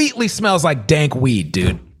completely smells like dank weed,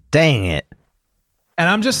 dude. Dang it. And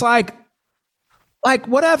I'm just like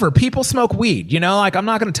whatever. People smoke weed, you know? Like I'm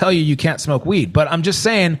not going to tell you can't smoke weed, but I'm just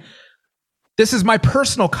saying this is my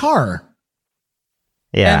personal car.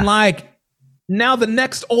 Yeah. And like now the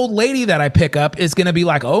next old lady that I pick up is going to be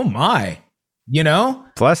like, oh my, you know?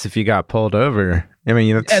 Plus, if you got pulled over, I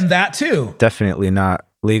mean, it's And that too. definitely not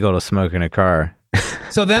legal to smoke in a car.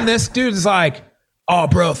 So then this dude is like, oh,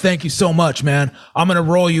 bro, thank you so much, man. I'm going to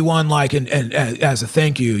roll you one like, and as a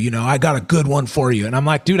thank you, you know, I got a good one for you. And I'm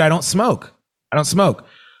like, dude, I don't smoke.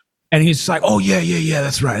 And he's like, oh, yeah,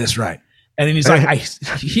 that's right. And then he's like, I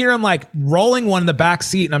hear him like rolling one in the back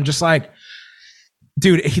seat. And I'm just like,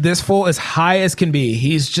 dude, this fool is high as can be.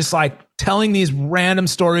 He's just like telling these random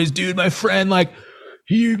stories. Dude, my friend, like,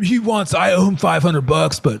 he wants, I owe him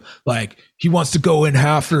 $500, but like he wants to go in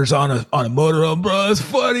halfers on a motorhome, bro. It's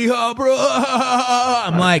funny, huh, bro?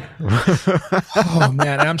 I'm like, oh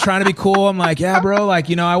man. And I'm trying to be cool. I'm like, yeah, bro. Like,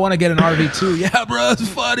 you know, I want to get an RV too. Yeah, bro. It's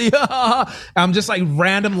funny. I'm just like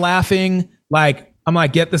random laughing. Like, I'm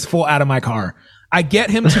like, get this fool out of my car. I get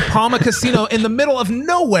him to Palma Casino in the middle of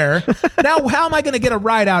nowhere. Now, how am I going to get a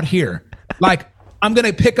ride out here? Like, I'm going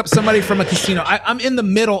to pick up somebody from a casino. I'm in the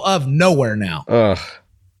middle of nowhere now. Ugh.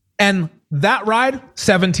 And that ride,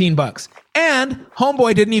 $17. And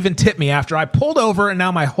homeboy didn't even tip me after I pulled over, and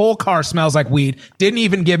now my whole car smells like weed. Didn't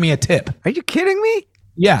even give me a tip. Are you kidding me?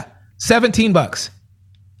 Yeah, $17.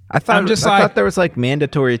 I thought there was like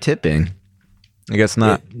mandatory tipping. I guess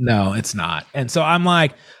not. No, it's not. And so I'm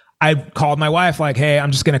like, I called my wife like, hey,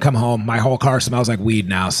 I'm just going to come home. My whole car smells like weed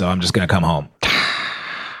now, so I'm just going to come home.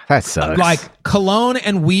 That sucks. Like cologne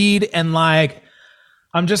and weed, and like,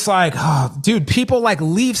 I'm just like, oh, dude, people like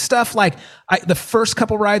leave stuff. Like the first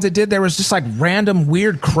couple rides I did, there was just like random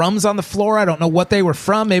weird crumbs on the floor. I don't know what they were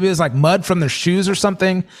from. Maybe it was like mud from their shoes or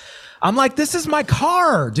something. I'm like, this is my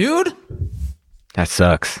car, dude. That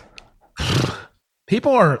sucks.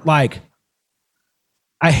 People are like,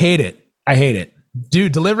 I hate it.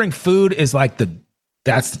 Dude, delivering food is like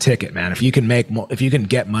that's the ticket, man. If you can make more, if you can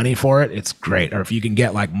get money for it, it's great. Or if you can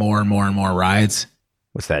get like more and more and more rides.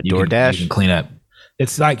 What's that? You DoorDash? you can clean up.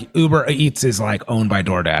 It's like Uber Eats is like owned by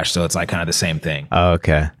DoorDash, so it's like kind of the same thing. Oh,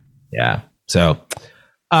 okay. Yeah. So,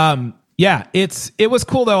 yeah, it was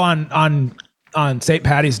cool though on St.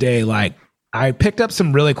 Patty's Day. Like I picked up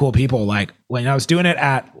some really cool people. Like when I was doing it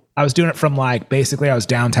from like, basically I was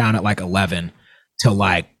downtown at like 11 till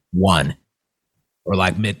like 1 or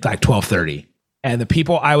like 12:30. And the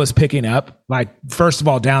people I was picking up, like, first of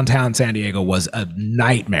all, downtown San Diego was a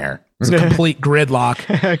nightmare. It was a complete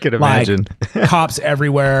gridlock. I could imagine. Like, cops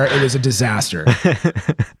everywhere. It was a disaster.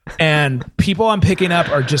 And people I'm picking up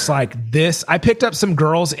are just like this. I picked up some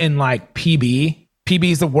girls in like PB.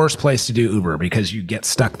 PB is the worst place to do Uber because you get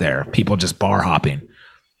stuck there. People just bar hopping.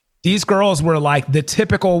 These girls were like the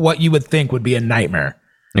typical what you would think would be a nightmare.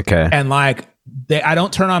 Okay. And like, I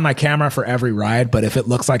don't turn on my camera for every ride, but if it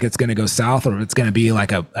looks like it's going to go south or if it's going to be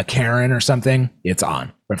like a Karen or something, it's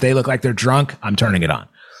on. Or if they look like they're drunk, I'm turning it on.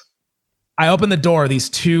 I open the door. These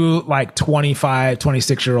two like 25,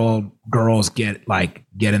 26-year-old girls get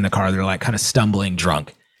in the car. They're like kind of stumbling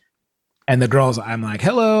drunk. And the girls, I'm like,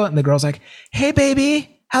 hello. And the girl's like, hey,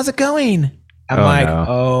 baby, how's it going? I'm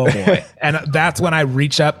oh boy. And that's when I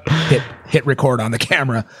reach up, hit record on the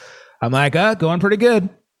camera. I'm like, going pretty good.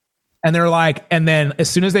 And they're like, and then as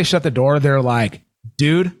soon as they shut the door, they're like,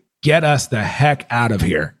 dude, get us the heck out of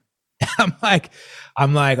here. I'm like,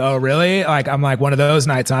 oh, really? Like, I'm like, one of those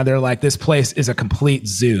nights on, they're like, this place is a complete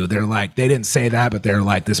zoo. They're like, they didn't say that, but they're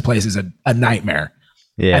like, this place is a nightmare.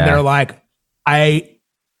 Yeah. And they're like, I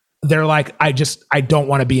don't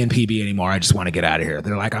want to be in PB anymore. I just want to get out of here.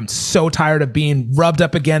 They're like, I'm so tired of being rubbed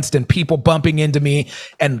up against and people bumping into me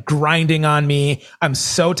and grinding on me. I'm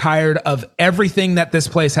so tired of everything that this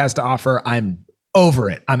place has to offer. I'm over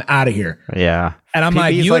it. I'm out of here. Yeah. And I'm PB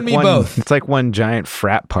like, you and me both. It's like one giant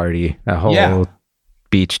frat party, a whole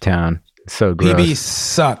beach town. It's so gross. PB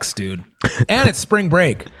sucks, dude. And it's spring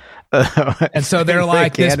break. And so they're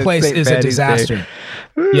like, this place is a disaster.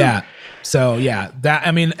 Yeah. So yeah, that,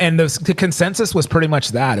 I mean, and the consensus was pretty much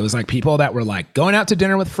that. It was like people that were like going out to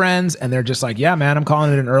dinner with friends and they're just like, yeah, man, I'm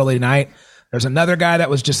calling it an early night. There's another guy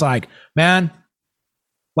that was just like, man,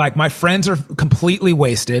 like my friends are completely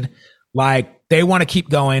wasted. Like they want to keep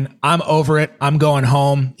going. I'm over it. I'm going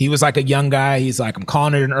home. He was like a young guy. He's like, I'm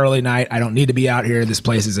calling it an early night. I don't need to be out here. This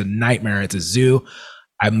place is a nightmare. It's a zoo.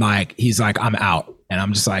 I'm like, he's like, I'm out. And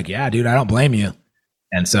I'm just like, yeah, dude, I don't blame you.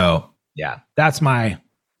 And so, yeah, that's my,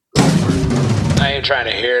 I ain't trying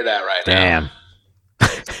to hear that right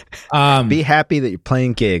now. Be happy that you're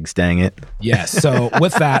playing gigs, dang it. Yes. So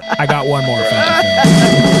with that, I got one more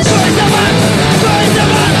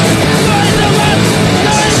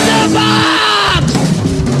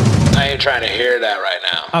I ain't trying to hear that right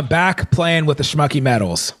now. I'm back playing with the Schmucky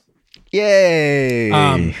Metals. Yay.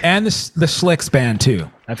 And the Slicks band too.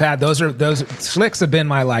 I've had those slicks have been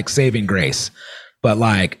my like saving grace. But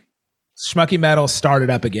like Schmucky Metal started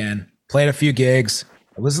up again, played a few gigs.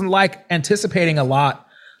 I wasn't like anticipating a lot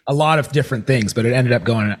of different things, but it ended up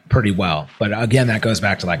going pretty well. But again, that goes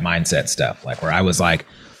back to like mindset stuff, like where I was like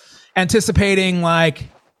anticipating like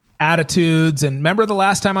attitudes. And remember the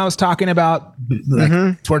last time I was talking about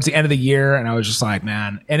like towards the end of the year, and I was just like,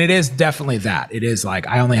 man, and it is definitely that. It is like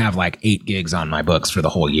I only have like 8 gigs on my books for the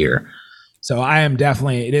whole year. So I am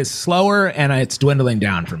definitely, it is slower and it's dwindling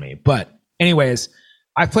down for me. But anyways,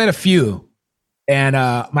 I played a few, and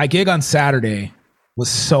my gig on Saturday was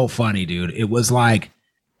so funny, dude. It was like,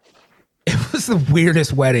 it was the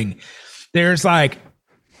weirdest wedding. There's like,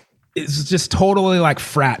 it's just totally like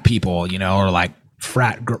frat people, you know, or like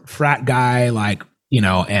frat guy, like, you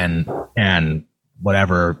know, and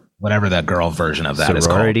whatever that girl version of that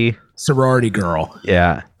sorority. Is called. Sorority girl.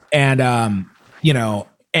 Yeah. And, you know,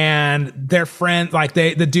 and their friend, like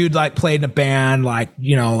the dude like played in a band, like,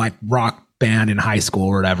 you know, like rock band in high school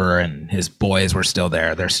or whatever. And his boys were still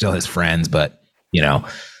there. They're still his friends, but you know,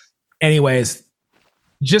 anyways,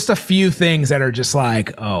 just a few things that are just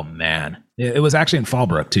like, oh man, it was actually in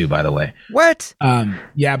Fallbrook too, by the way. What?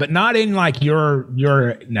 Yeah, but not in like your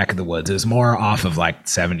neck of the woods. It was more off of like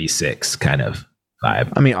 76 kind of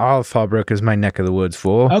vibe. I mean, all of Fallbrook is my neck of the woods,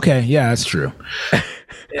 fool. Okay, yeah, that's true.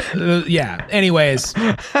 Yeah. Anyways,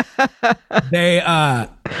 they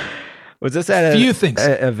was this at few things.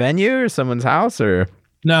 A venue or someone's house or?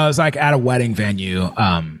 No, it was like at a wedding venue.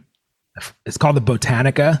 It's called the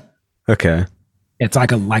Botanica. Okay. It's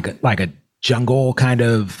like a jungle kind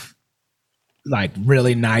of like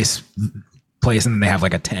really nice place, and then they have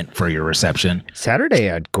like a tent for your reception. Saturday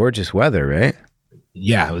had gorgeous weather, right?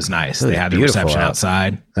 Yeah, it was nice. They had the beautiful reception out.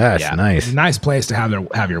 outside. That's nice. It's a nice place to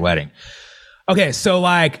have your wedding. Okay, so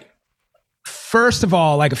like first of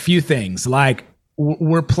all, like a few things. Like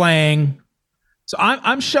we're playing. So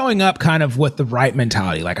I'm showing up kind of with the right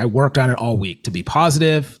mentality. Like I worked on it all week to be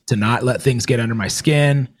positive, to not let things get under my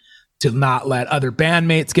skin, to not let other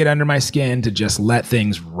bandmates get under my skin, to just let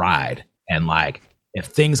things ride. And like, if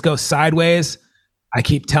things go sideways, I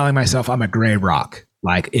keep telling myself I'm a gray rock.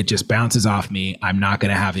 Like it just bounces off me. I'm not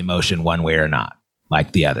going to have emotion one way or not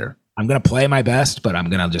like the other. I'm going to play my best, but I'm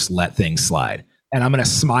going to just let things slide. And I'm going to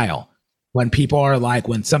smile when people are like,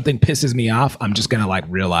 when something pisses me off, I'm just going to like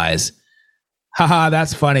realize, haha,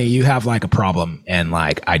 that's funny. You have like a problem. And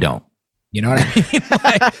like, I don't, you know what I mean?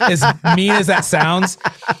 Like, as mean as that sounds,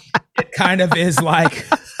 it kind of is like,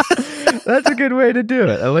 that's a good way to do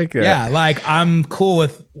it. I like that. Yeah. Like I'm cool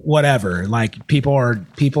with whatever. Like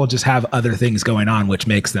people just have other things going on, which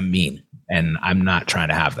makes them mean. And I'm not trying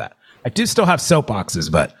to have that. I do still have soapboxes,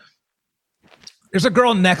 but there's a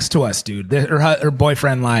girl next to us, dude. Her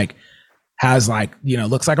boyfriend like has like, you know,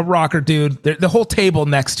 looks like a rocker dude. The whole table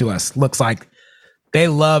next to us looks like they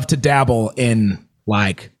love to dabble in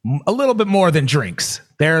like a little bit more than drinks.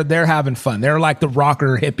 They're having fun. They're like the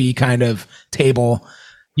rocker hippie kind of table.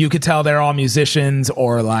 You could tell they're all musicians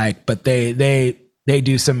or like, but they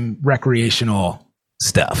do some recreational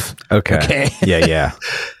stuff. Okay. Yeah.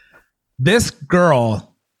 This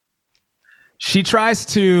girl, she tries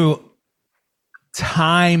to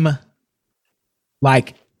time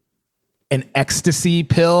like an ecstasy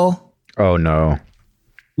pill. Oh no.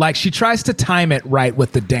 Like she tries to time it right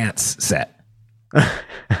with the dance set.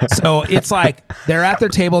 So it's like they're at their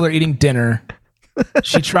table, they're eating dinner.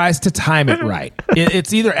 She tries to time it right.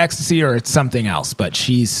 It's either ecstasy or it's something else, but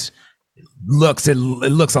it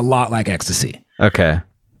looks a lot like ecstasy. Okay.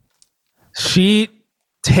 She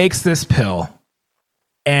takes this pill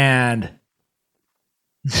and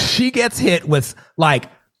she gets hit with like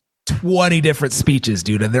 20 different speeches,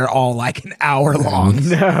 dude, and they're all like an hour long.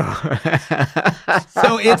 No.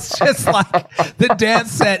 So it's just like the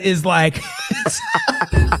dance set is like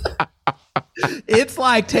it's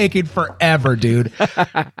like taking forever, dude.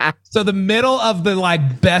 So the middle of the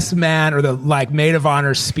like best man or the like maid of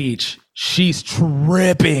honor speech, she's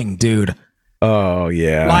tripping, dude. Oh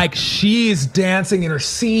yeah. Like she's dancing in her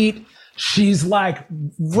seat. She's like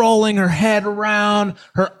rolling her head around.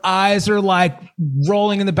 Her eyes are like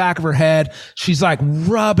rolling in the back of her head. She's like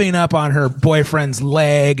rubbing up on her boyfriend's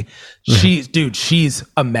leg. She's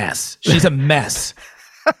a mess. She's a mess.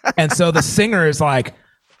 And so the singer is like,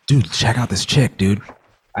 dude, check out this chick, dude.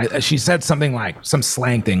 She said something like some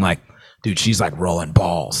slang thing like, dude, she's like rolling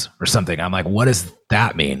balls or something. I'm like, what does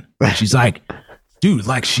that mean? And she's like, dude,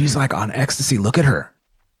 like she's like on ecstasy. Look at her.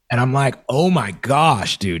 And I'm like, oh my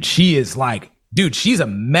gosh, dude, she is like, dude, she's a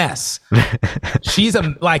mess. She's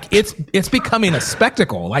like, it's becoming a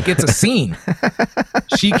spectacle. Like it's a scene.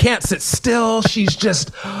 She can't sit still. She's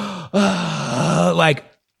just like,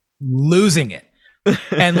 losing it.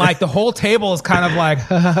 And like the whole table is kind of like,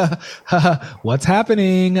 what's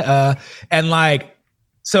happening? And like,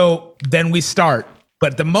 so then we start,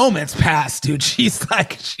 but the moments pass, dude. She's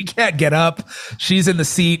like, she can't get up. She's in the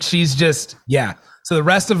seat. She's just, yeah. So the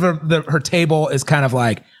rest of her table is kind of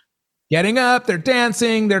like getting up. They're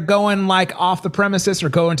dancing. They're going like off the premises or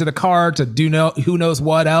going to the car to do who knows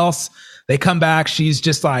what else. They come back. She's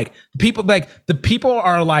just like the people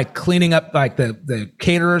are like cleaning up, like the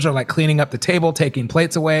caterers are like cleaning up the table, taking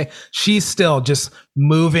plates away. She's still just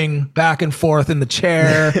moving back and forth in the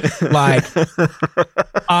chair, like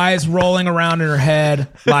eyes rolling around in her head.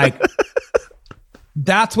 Like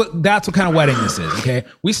that's what kind of wedding this is. Okay.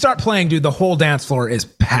 We start playing, dude. The whole dance floor is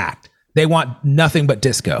packed. They want nothing but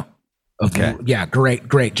disco. Okay. Yeah.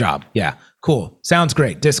 Great job. Yeah. Cool. Sounds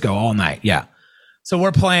great. Disco all night. Yeah. So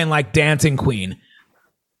we're playing like Dancing Queen.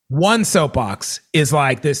 One soapbox is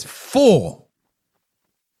like this full.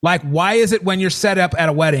 Like, why is it when you're set up at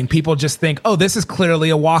a wedding, people just think, oh, this is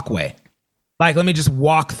clearly a walkway. Like, let me just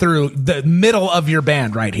walk through the middle of your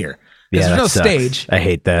band right here. Yeah, there's no sucks. stage. I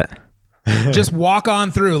hate that. Just walk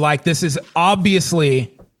on through. Like, this is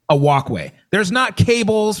obviously a walkway. There's not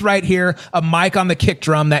cables right here, a mic on the kick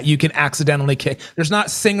drum that you can accidentally kick. There's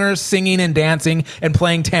not singers singing and dancing and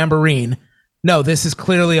playing tambourine. No, this is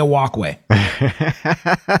clearly a walkway. Yeah,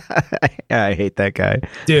 I hate that guy.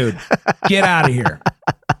 Dude, get out of here.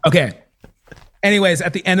 Okay. Anyways,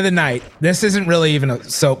 at the end of the night, this isn't really even a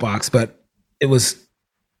soapbox, but it was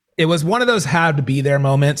one of those had to be there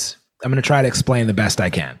moments. I'm going to try to explain the best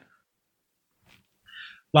I can.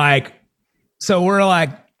 Like, so we're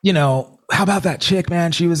like, you know, how about that chick,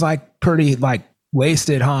 man? She was like pretty like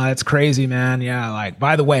wasted, huh? It's crazy, man. Yeah. Like,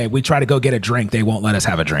 by the way, we try to go get a drink. They won't let us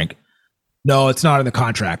have a drink. No, it's not in the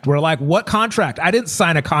contract. We're like, what contract? I didn't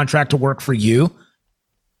sign a contract to work for you.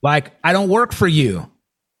 Like, I don't work for you.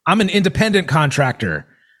 I'm an independent contractor.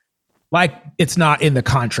 Like, it's not in the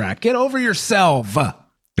contract. Get over yourself.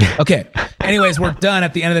 Okay. Anyways, we're done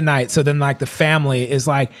at the end of the night. So then like the family is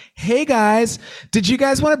like, hey guys, did you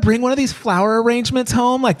guys want to bring one of these flower arrangements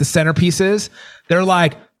home? Like the centerpieces. They're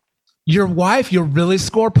like, your wife, you'll really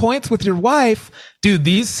score points with your wife. Dude,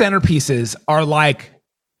 these centerpieces are like,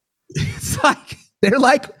 it's like they're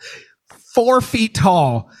like 4 feet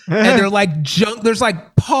tall and they're like there's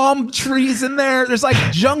like palm trees in there. There's like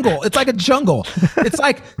jungle. It's like a jungle. It's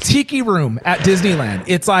like Tiki Room at Disneyland.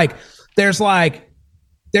 It's like there's like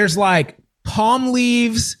palm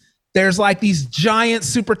leaves. There's like these giant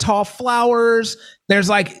super tall flowers.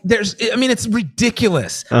 I mean, it's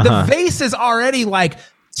ridiculous. The vase is already like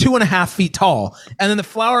 2.5 feet tall. And then the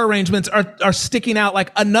flower arrangements are sticking out like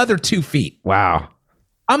another 2 feet. Wow.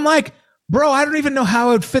 I'm like, bro, I don't even know how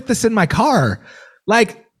I would fit this in my car.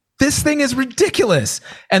 Like, this thing is ridiculous.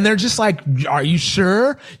 And they're just like, are you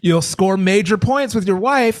sure you'll score major points with your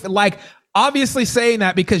wife? Like, obviously saying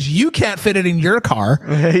that because you can't fit it in your car.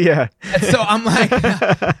 Yeah. And so I'm like,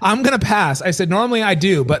 I'm going to pass. I said, normally I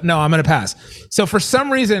do, but no, I'm going to pass. So for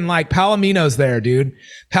some reason, like Palomino's there, dude.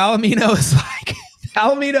 Palomino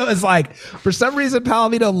is like, for some reason,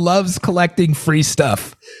 Palomino loves collecting free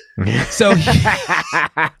stuff. So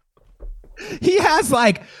he has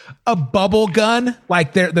like a bubble gun,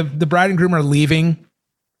 like the bride and groom are leaving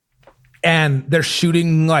and they're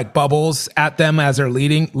shooting like bubbles at them as they're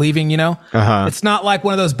leaving, you know? It's not like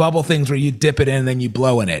one of those bubble things where you dip it in and then you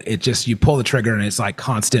blow in it. It just, you pull the trigger and it's like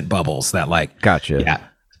constant bubbles that like. Gotcha. Yeah.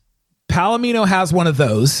 Palomino has one of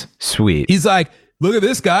those. Sweet. He's like, look at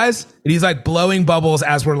this, guys. And he's like blowing bubbles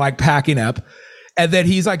as we're like packing up. And then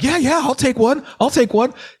he's like, yeah, I'll take one.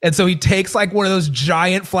 And so he takes like one of those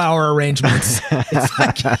giant flower arrangements. It's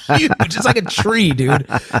like huge. It's like a tree, dude.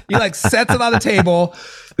 He like sets it on the table.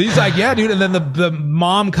 He's like, yeah, dude. And then the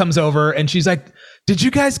mom comes over and she's like, did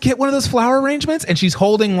you guys get one of those flower arrangements? And she's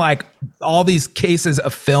holding like all these cases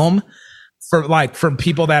of film from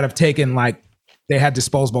people that have taken like, they had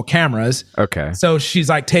disposable cameras. Okay. So she's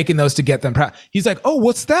like taking those to get them. He's like, oh,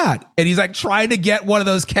 what's that? And he's like trying to get one of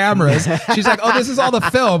those cameras. She's like, oh, this is all the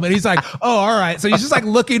film. And he's like, oh, all right. So he's just like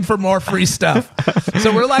looking for more free stuff.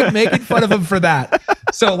 So we're like making fun of him for that.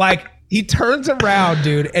 So like he turns around,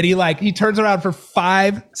 dude. And he turns around for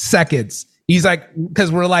 5 seconds. He's like,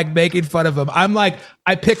 cause we're like making fun of him. I'm like,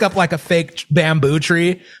 I pick up like a fake bamboo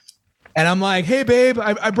tree. And I'm like, hey, babe,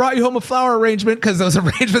 I brought you home a flower arrangement because those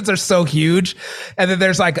arrangements are so huge. And then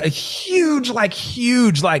there's like a huge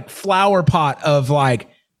flower pot of like,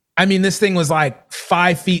 I mean, this thing was like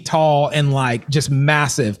 5 feet tall and like just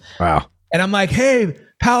massive. Wow. And I'm like, hey,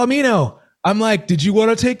 Palomino, I'm like, did you want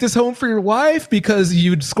to take this home for your wife because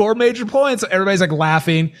you'd score major points? Everybody's like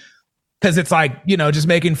laughing. Because it's like, you know, just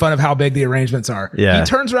making fun of how big the arrangements are. Yeah. He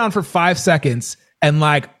turns around for 5 seconds and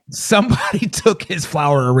like somebody took his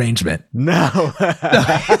flower arrangement. No.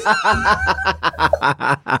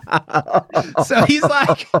 So he's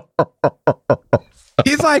like,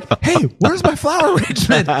 hey, where's my flower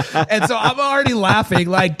arrangement? And so I'm already laughing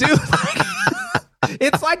like, dude, like,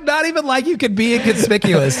 it's like not even like you could be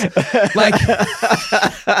inconspicuous. Like,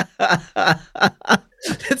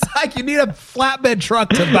 it's like you need a flatbed truck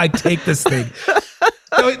to like take this thing.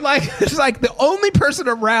 So it's like the only person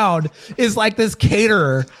around is like this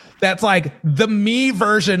caterer that's like the me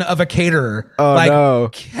version of a caterer. Oh, like, no.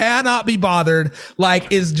 Cannot be bothered.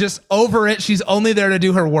 Like, is just over it. She's only there to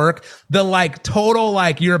do her work. The like total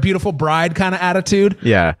like you're a beautiful bride kind of attitude.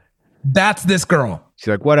 Yeah. That's this girl. She's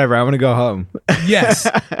like, whatever, I'm going to go home. Yes.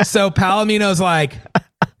 So Palomino's like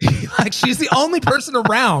she's the only person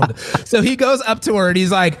around. So he goes up to her and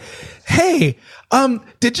he's like, hey,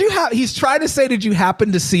 he's trying to say, did you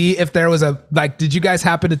happen to see if there was did you guys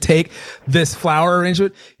happen to take this flower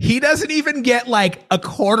arrangement? He doesn't even get like a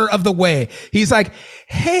quarter of the way. He's like,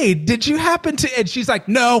 hey, did you happen to, and she's like,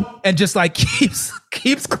 no. And just like keeps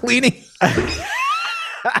cleaning.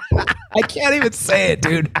 I can't even say it,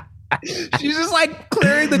 dude. She's just like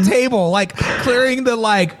clearing the table, like clearing the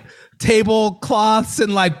like tablecloths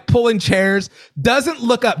and like pulling chairs. Doesn't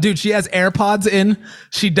look up, dude. She has AirPods in.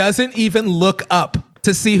 She doesn't even look up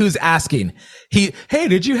to see who's asking. Hey,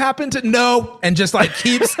 did you happen to know? And just like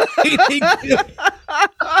keeps eating.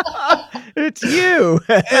 It's you.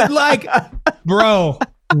 And like, bro,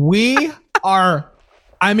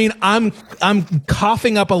 I'm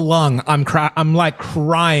coughing up a lung. I'm like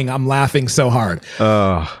crying. I'm laughing so hard.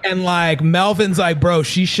 Oh. And like Melvin's like, bro,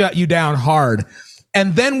 she shut you down hard.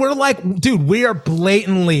 And then we're like, dude, we are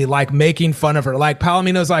blatantly like making fun of her. Like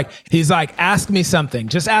Palomino's like, he's like, ask me something.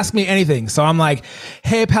 Just ask me anything. So I'm like,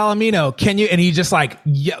 hey, Palomino, can you? And he just like,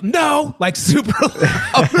 yeah, no, like super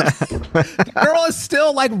loud. The girl is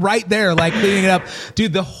still like right there, like cleaning it up.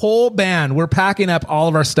 Dude, the whole band, we're packing up all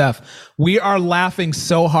of our stuff. We are laughing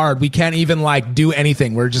so hard. We can't even like do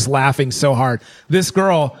anything. We're just laughing so hard. This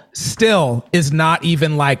girl still is not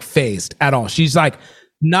even like phased at all. She's like,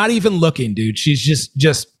 not even looking, dude. She's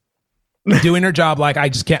just doing her job. Like, I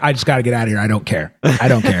just got to get out of here. I don't care.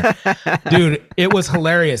 Dude, it was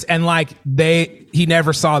hilarious. And like he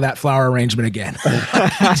never saw that flower arrangement again.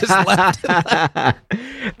 He just left.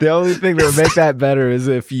 The only thing that would make that better is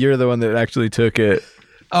if you're the one that actually took it.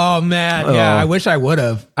 Oh man. Yeah. I wish I would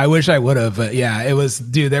have. But yeah, it was,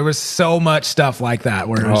 dude, there was so much stuff like that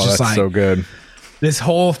where it was just that's like, so good. This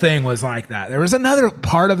whole thing was like that. There was another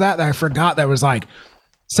part of that I forgot that was like,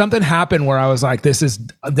 something happened where I was like, this is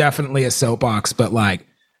definitely a soapbox, but like,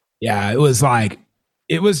 yeah, it was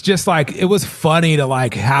just like, it was funny to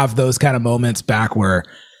like have those kind of moments back where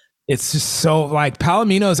it's just so like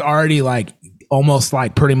Palomino's already like almost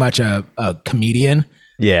like pretty much a comedian.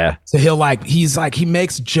 Yeah. So he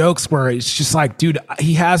makes jokes where it's just like, dude,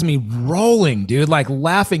 he has me rolling, dude, like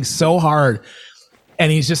laughing so hard.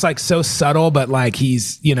 And he's just like so subtle, but like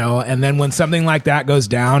he's, you know, and then when something like that goes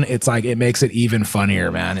down, it's like, it makes it even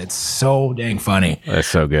funnier, man. It's so dang funny. That's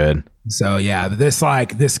so good. So yeah,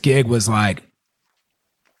 this gig was like,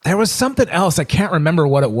 there was something else. I can't remember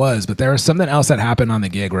what it was, but there was something else that happened on the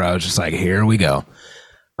gig where I was just like, here we go.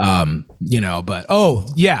 You know, but,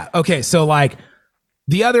 oh yeah. Okay. So like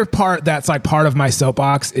the other part that's like part of my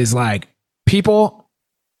soapbox is like people.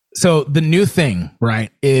 So the new thing,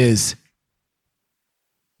 right, is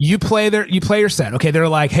you play your set. Okay. They're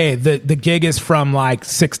like, hey, the gig is from like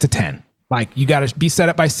 6 to 10. Like you got to be set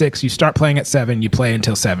up by 6. You start playing at 7, you play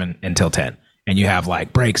until 7, until 10. And you have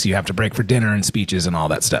like breaks. You have to break for dinner and speeches and all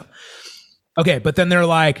that stuff. Okay. But then they're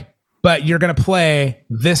like, but you're going to play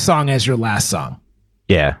this song as your last song.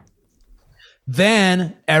 Yeah.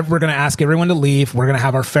 Then we're going to ask everyone to leave. We're going to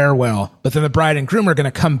have our farewell. But then the bride and groom are going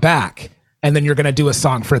to come back. And then you're going to do a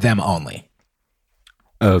song for them only.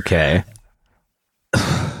 Okay.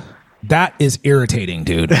 That is irritating,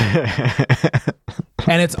 dude.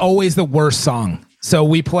 And it's always the worst song. So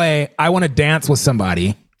we play I Want to Dance with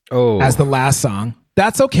Somebody as the last song.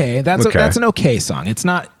 That's okay. That's an okay song. It's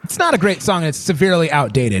not a great song. It's severely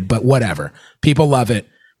outdated, but whatever. People love it.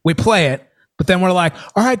 We play it, but then we're like,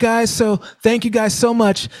 all right, guys, so thank you guys so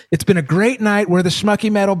much. It's been a great night. We're the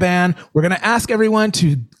Schmucky Metal Band. We're going to ask everyone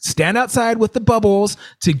to stand outside with the bubbles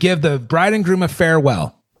to give the bride and groom a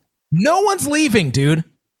farewell. No one's leaving, dude.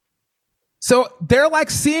 So they're like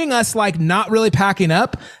seeing us like not really packing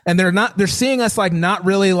up, and they're seeing us like not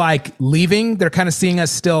really like leaving. They're kind of seeing us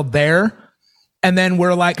still there. And then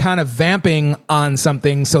we're like kind of vamping on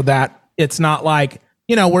something so that it's not like,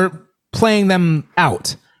 you know, we're playing them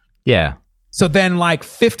out. Yeah. So then like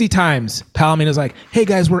 50 times, Palomina's like, hey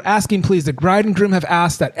guys, we're asking, please. The bride and groom have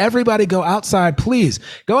asked that everybody go outside. Please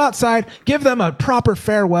go outside. Give them a proper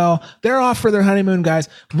farewell. They're off for their honeymoon, guys.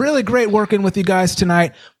 Really great working with you guys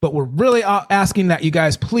tonight. But we're really asking that you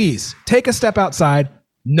guys, please take a step outside.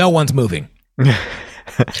 No one's moving.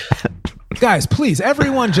 Guys, please,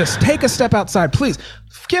 everyone just take a step outside. Please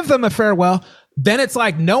give them a farewell. Then it's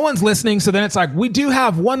like no one's listening. So then it's like we do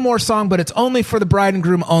have one more song, but it's only for the bride and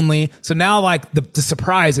groom only. So now like the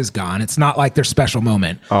surprise is gone. It's not like their special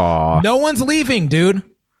moment. Aww. No one's leaving, dude.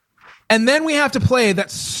 And then we have to play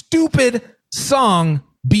that stupid song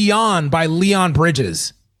Beyond by Leon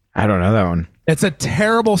Bridges. I don't know that one. It's a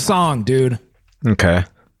terrible song, dude. Okay.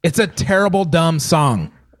 It's a terrible, dumb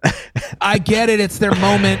song. I get it. It's their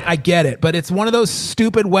moment. I get it. But it's one of those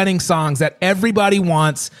stupid wedding songs that everybody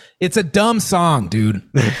wants. It's a dumb song, dude.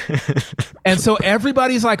 And so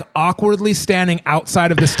everybody's like awkwardly standing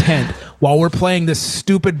outside of this tent while we're playing this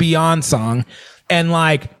stupid Beyond song. And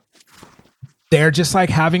like, they're just like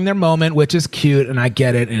having their moment, which is cute. And I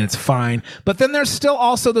get it. And it's fine. But then there's still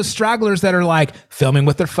also the stragglers that are like filming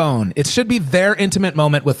with their phone. It should be their intimate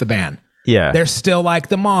moment with the band. Yeah. There's still like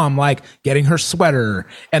the mom, like getting her sweater.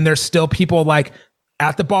 And there's still people like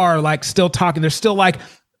at the bar, like still talking. There's still like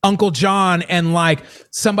Uncle John and like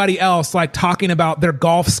somebody else, like talking about their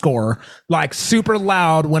golf score, like super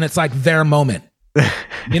loud when it's like their moment.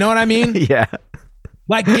 You know what I mean? Yeah.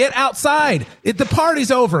 Like get outside. The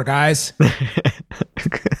party's over, guys.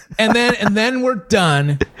 And then we're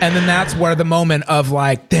done. And then that's where the moment of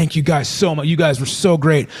like, thank you guys so much. You guys were so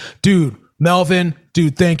great. Dude, Melvin,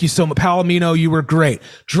 dude, thank you so much. Palomino, you were great.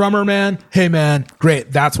 Drummer man, hey man,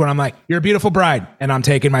 great. That's when I'm like, you're a beautiful bride, and I'm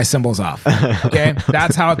taking my cymbals off. Okay?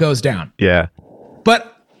 That's how it goes down. Yeah.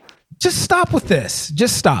 But just stop with this.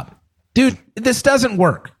 Just stop. Dude, this doesn't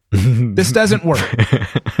work. This doesn't work.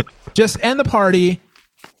 Just end the party,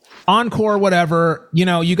 encore, whatever. You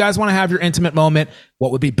know, you guys want to have your intimate moment.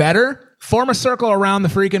 What would be better? Form a circle around the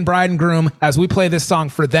freaking bride and groom as we play this song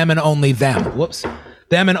for them and only them. Whoops.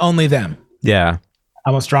 Them and only them. Yeah. I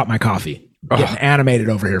almost dropped my coffee. Getting animated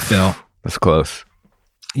over here, Phil. That's close.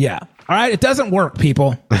 Yeah. All right. It doesn't work,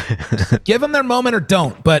 people. Give them their moment or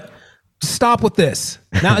don't, but stop with this.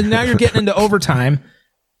 Now you're getting into overtime.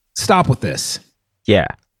 Stop with this. Yeah.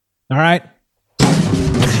 All right.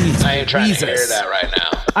 Jeez, I ain't trying to Jesus. hear that right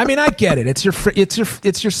now. I mean, I get it.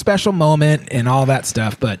 It's your special moment and all that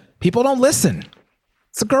stuff, but people don't listen.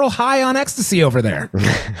 It's a girl high on ecstasy over there.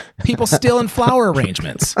 People stealing flower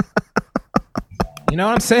arrangements. You know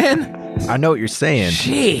what I'm saying? I know what you're saying.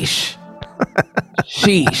 Sheesh.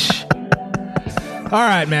 Sheesh. All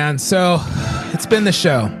right, man. So it's been the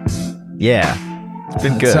show. Yeah. It's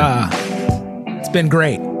been good. It's been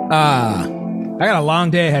great. I got a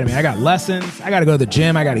long day ahead of me. I got lessons. I got to go to the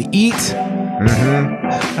gym. I got to eat.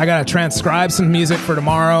 I got to transcribe some music for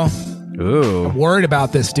tomorrow. Ooh. I'm worried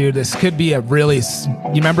about this, dude. This could be a really...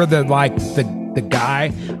 You remember the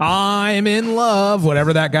guy? I'm in love.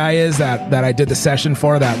 Whatever that guy is that I did the session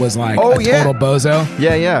for that was like a total bozo.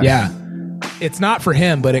 Yeah, yeah. Yeah. It's not for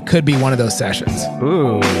him, but it could be one of those sessions.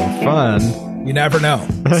 Ooh, fun. You never know.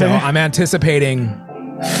 So I'm anticipating...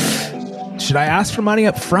 Should I ask for money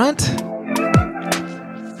up front?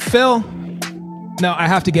 Phil? No, I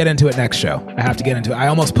have to get into it next show. I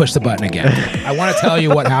almost pushed the button again. I want to tell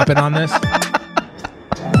you what happened on this.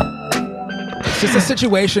 It's just a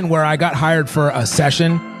situation where I got hired for a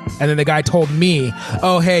session, and then the guy told me,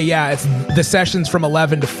 oh, hey, yeah, it's the session's from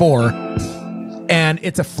 11 to 4, and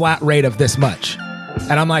it's a flat rate of this much.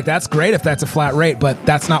 And I'm like, that's great if that's a flat rate, but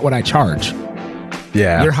that's not what I charge.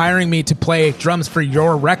 Yeah. You're hiring me to play drums for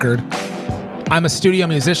your record. I'm a studio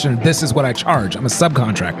musician. This is what I charge. I'm a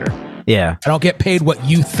subcontractor. Yeah. I don't get paid what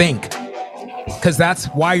you think, because that's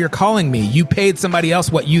why you're calling me. You paid somebody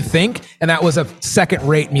else what you think, and that was a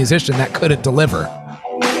second-rate musician that couldn't deliver.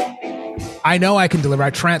 I know I can deliver. I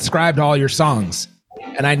transcribed all your songs,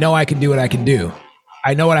 and I know I can do what I can do.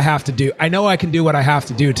 I know what I have to do. I know I can do what I have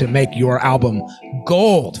to do to make your album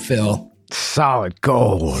gold, Phil. Solid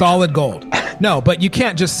gold. Solid gold. No, but you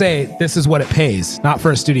can't just say this is what it pays, not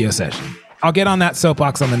for a studio session. I'll get on that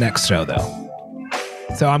soapbox on the next show, though.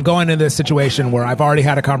 So I'm going into this situation where I've already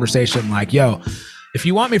had a conversation like, yo, if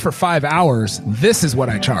you want me for 5 hours, this is what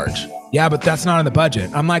I charge. Yeah, but that's not in the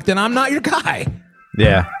budget. I'm like, then I'm not your guy.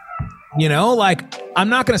 Yeah. You know, like, I'm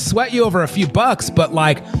not going to sweat you over a few bucks, but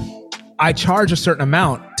like, I charge a certain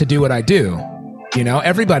amount to do what I do. You know,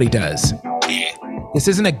 everybody does. This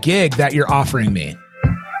isn't a gig that you're offering me.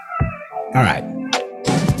 All right.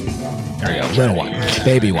 There you go. Little one.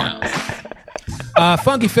 Baby one.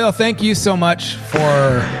 Funky Phil, thank you so much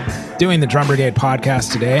for doing the Drum Brigade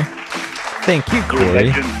podcast today. Thank you, Corey.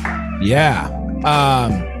 Yeah.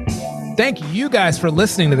 Thank you guys for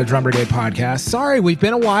listening to the Drum Brigade podcast. Sorry, we've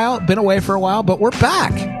been away for a while, but we're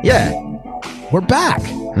back. Yeah. We're back.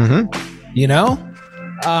 Mm-hmm. You know?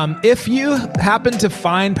 If you happen to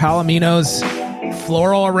find Palomino's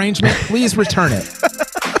floral arrangement, please return it.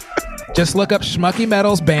 Just look up Schmucky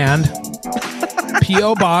Metals Band,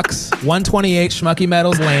 P.O. Box 128 Schmucky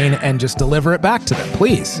Metals Lane, and just deliver it back to them,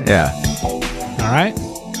 please. Yeah. All right?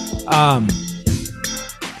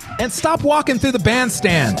 And stop walking through the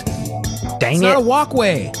bandstand. Dang It's not a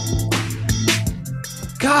walkway.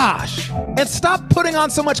 Gosh. And stop putting on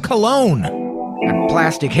so much cologne.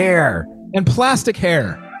 Plastic hair. And plastic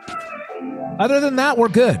hair. Other than that, we're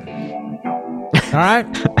good. All right?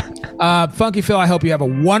 Funky Phil, I hope you have a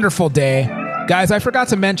wonderful day. Guys, I forgot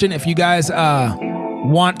to mention, if you guys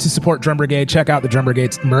want to support Drum Brigade, check out the Drum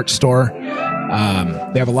Brigade's merch store.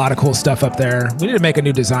 They have a lot of cool stuff up there. We need to make a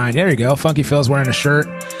new design. There you go. Funky Phil's wearing a shirt.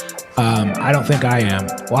 I don't think I am.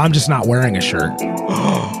 Well, I'm just not wearing a shirt.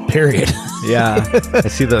 Period. Yeah. I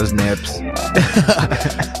see those nips.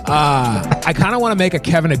 I kind of want to make a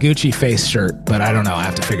Kevin Aguchi face shirt, but I don't know. I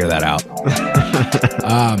have to figure that out.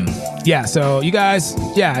 Yeah, so you guys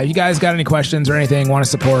got any questions or anything, want to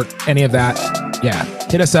support any of that, yeah,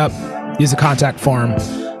 hit us up. Use the contact form.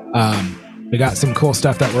 We got some cool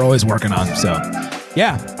stuff that we're always working on. So,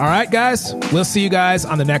 yeah. All right, guys. We'll see you guys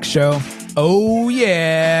on the next show. Oh,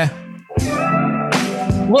 yeah.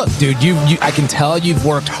 Look, dude, I can tell you've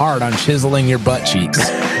worked hard on chiseling your butt cheeks.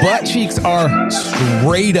 Butt cheeks are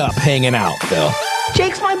straight up hanging out, Phil.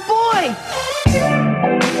 Jake's my boy.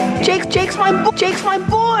 Jake's my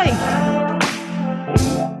boy.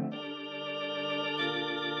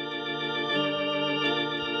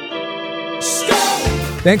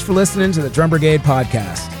 Thanks for listening to the Drum Brigade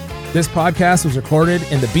podcast. This podcast was recorded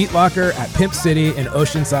in the Beat Locker at Pimp City in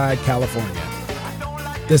Oceanside, California.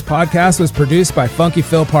 This podcast was produced by Funky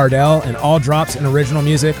Phil Pardell, and all drops and original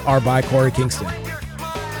music are by Corey Kingston.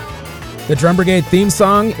 The Drum Brigade theme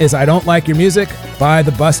song is I Don't Like Your Music by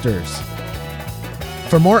The Busters.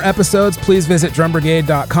 For more episodes, please visit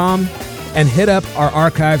drumbrigade.com and hit up our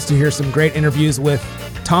archives to hear some great interviews with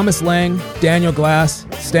Thomas Lang, Daniel Glass,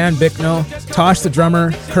 Stan Bicknell, Tosh the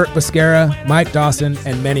Drummer, Kurt Busquera, Mike Dawson,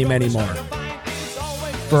 and many, many more.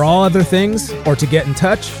 For all other things, or to get in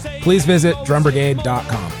touch, please visit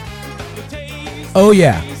drumbrigade.com. Oh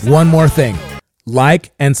yeah, one more thing.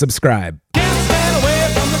 Like and subscribe.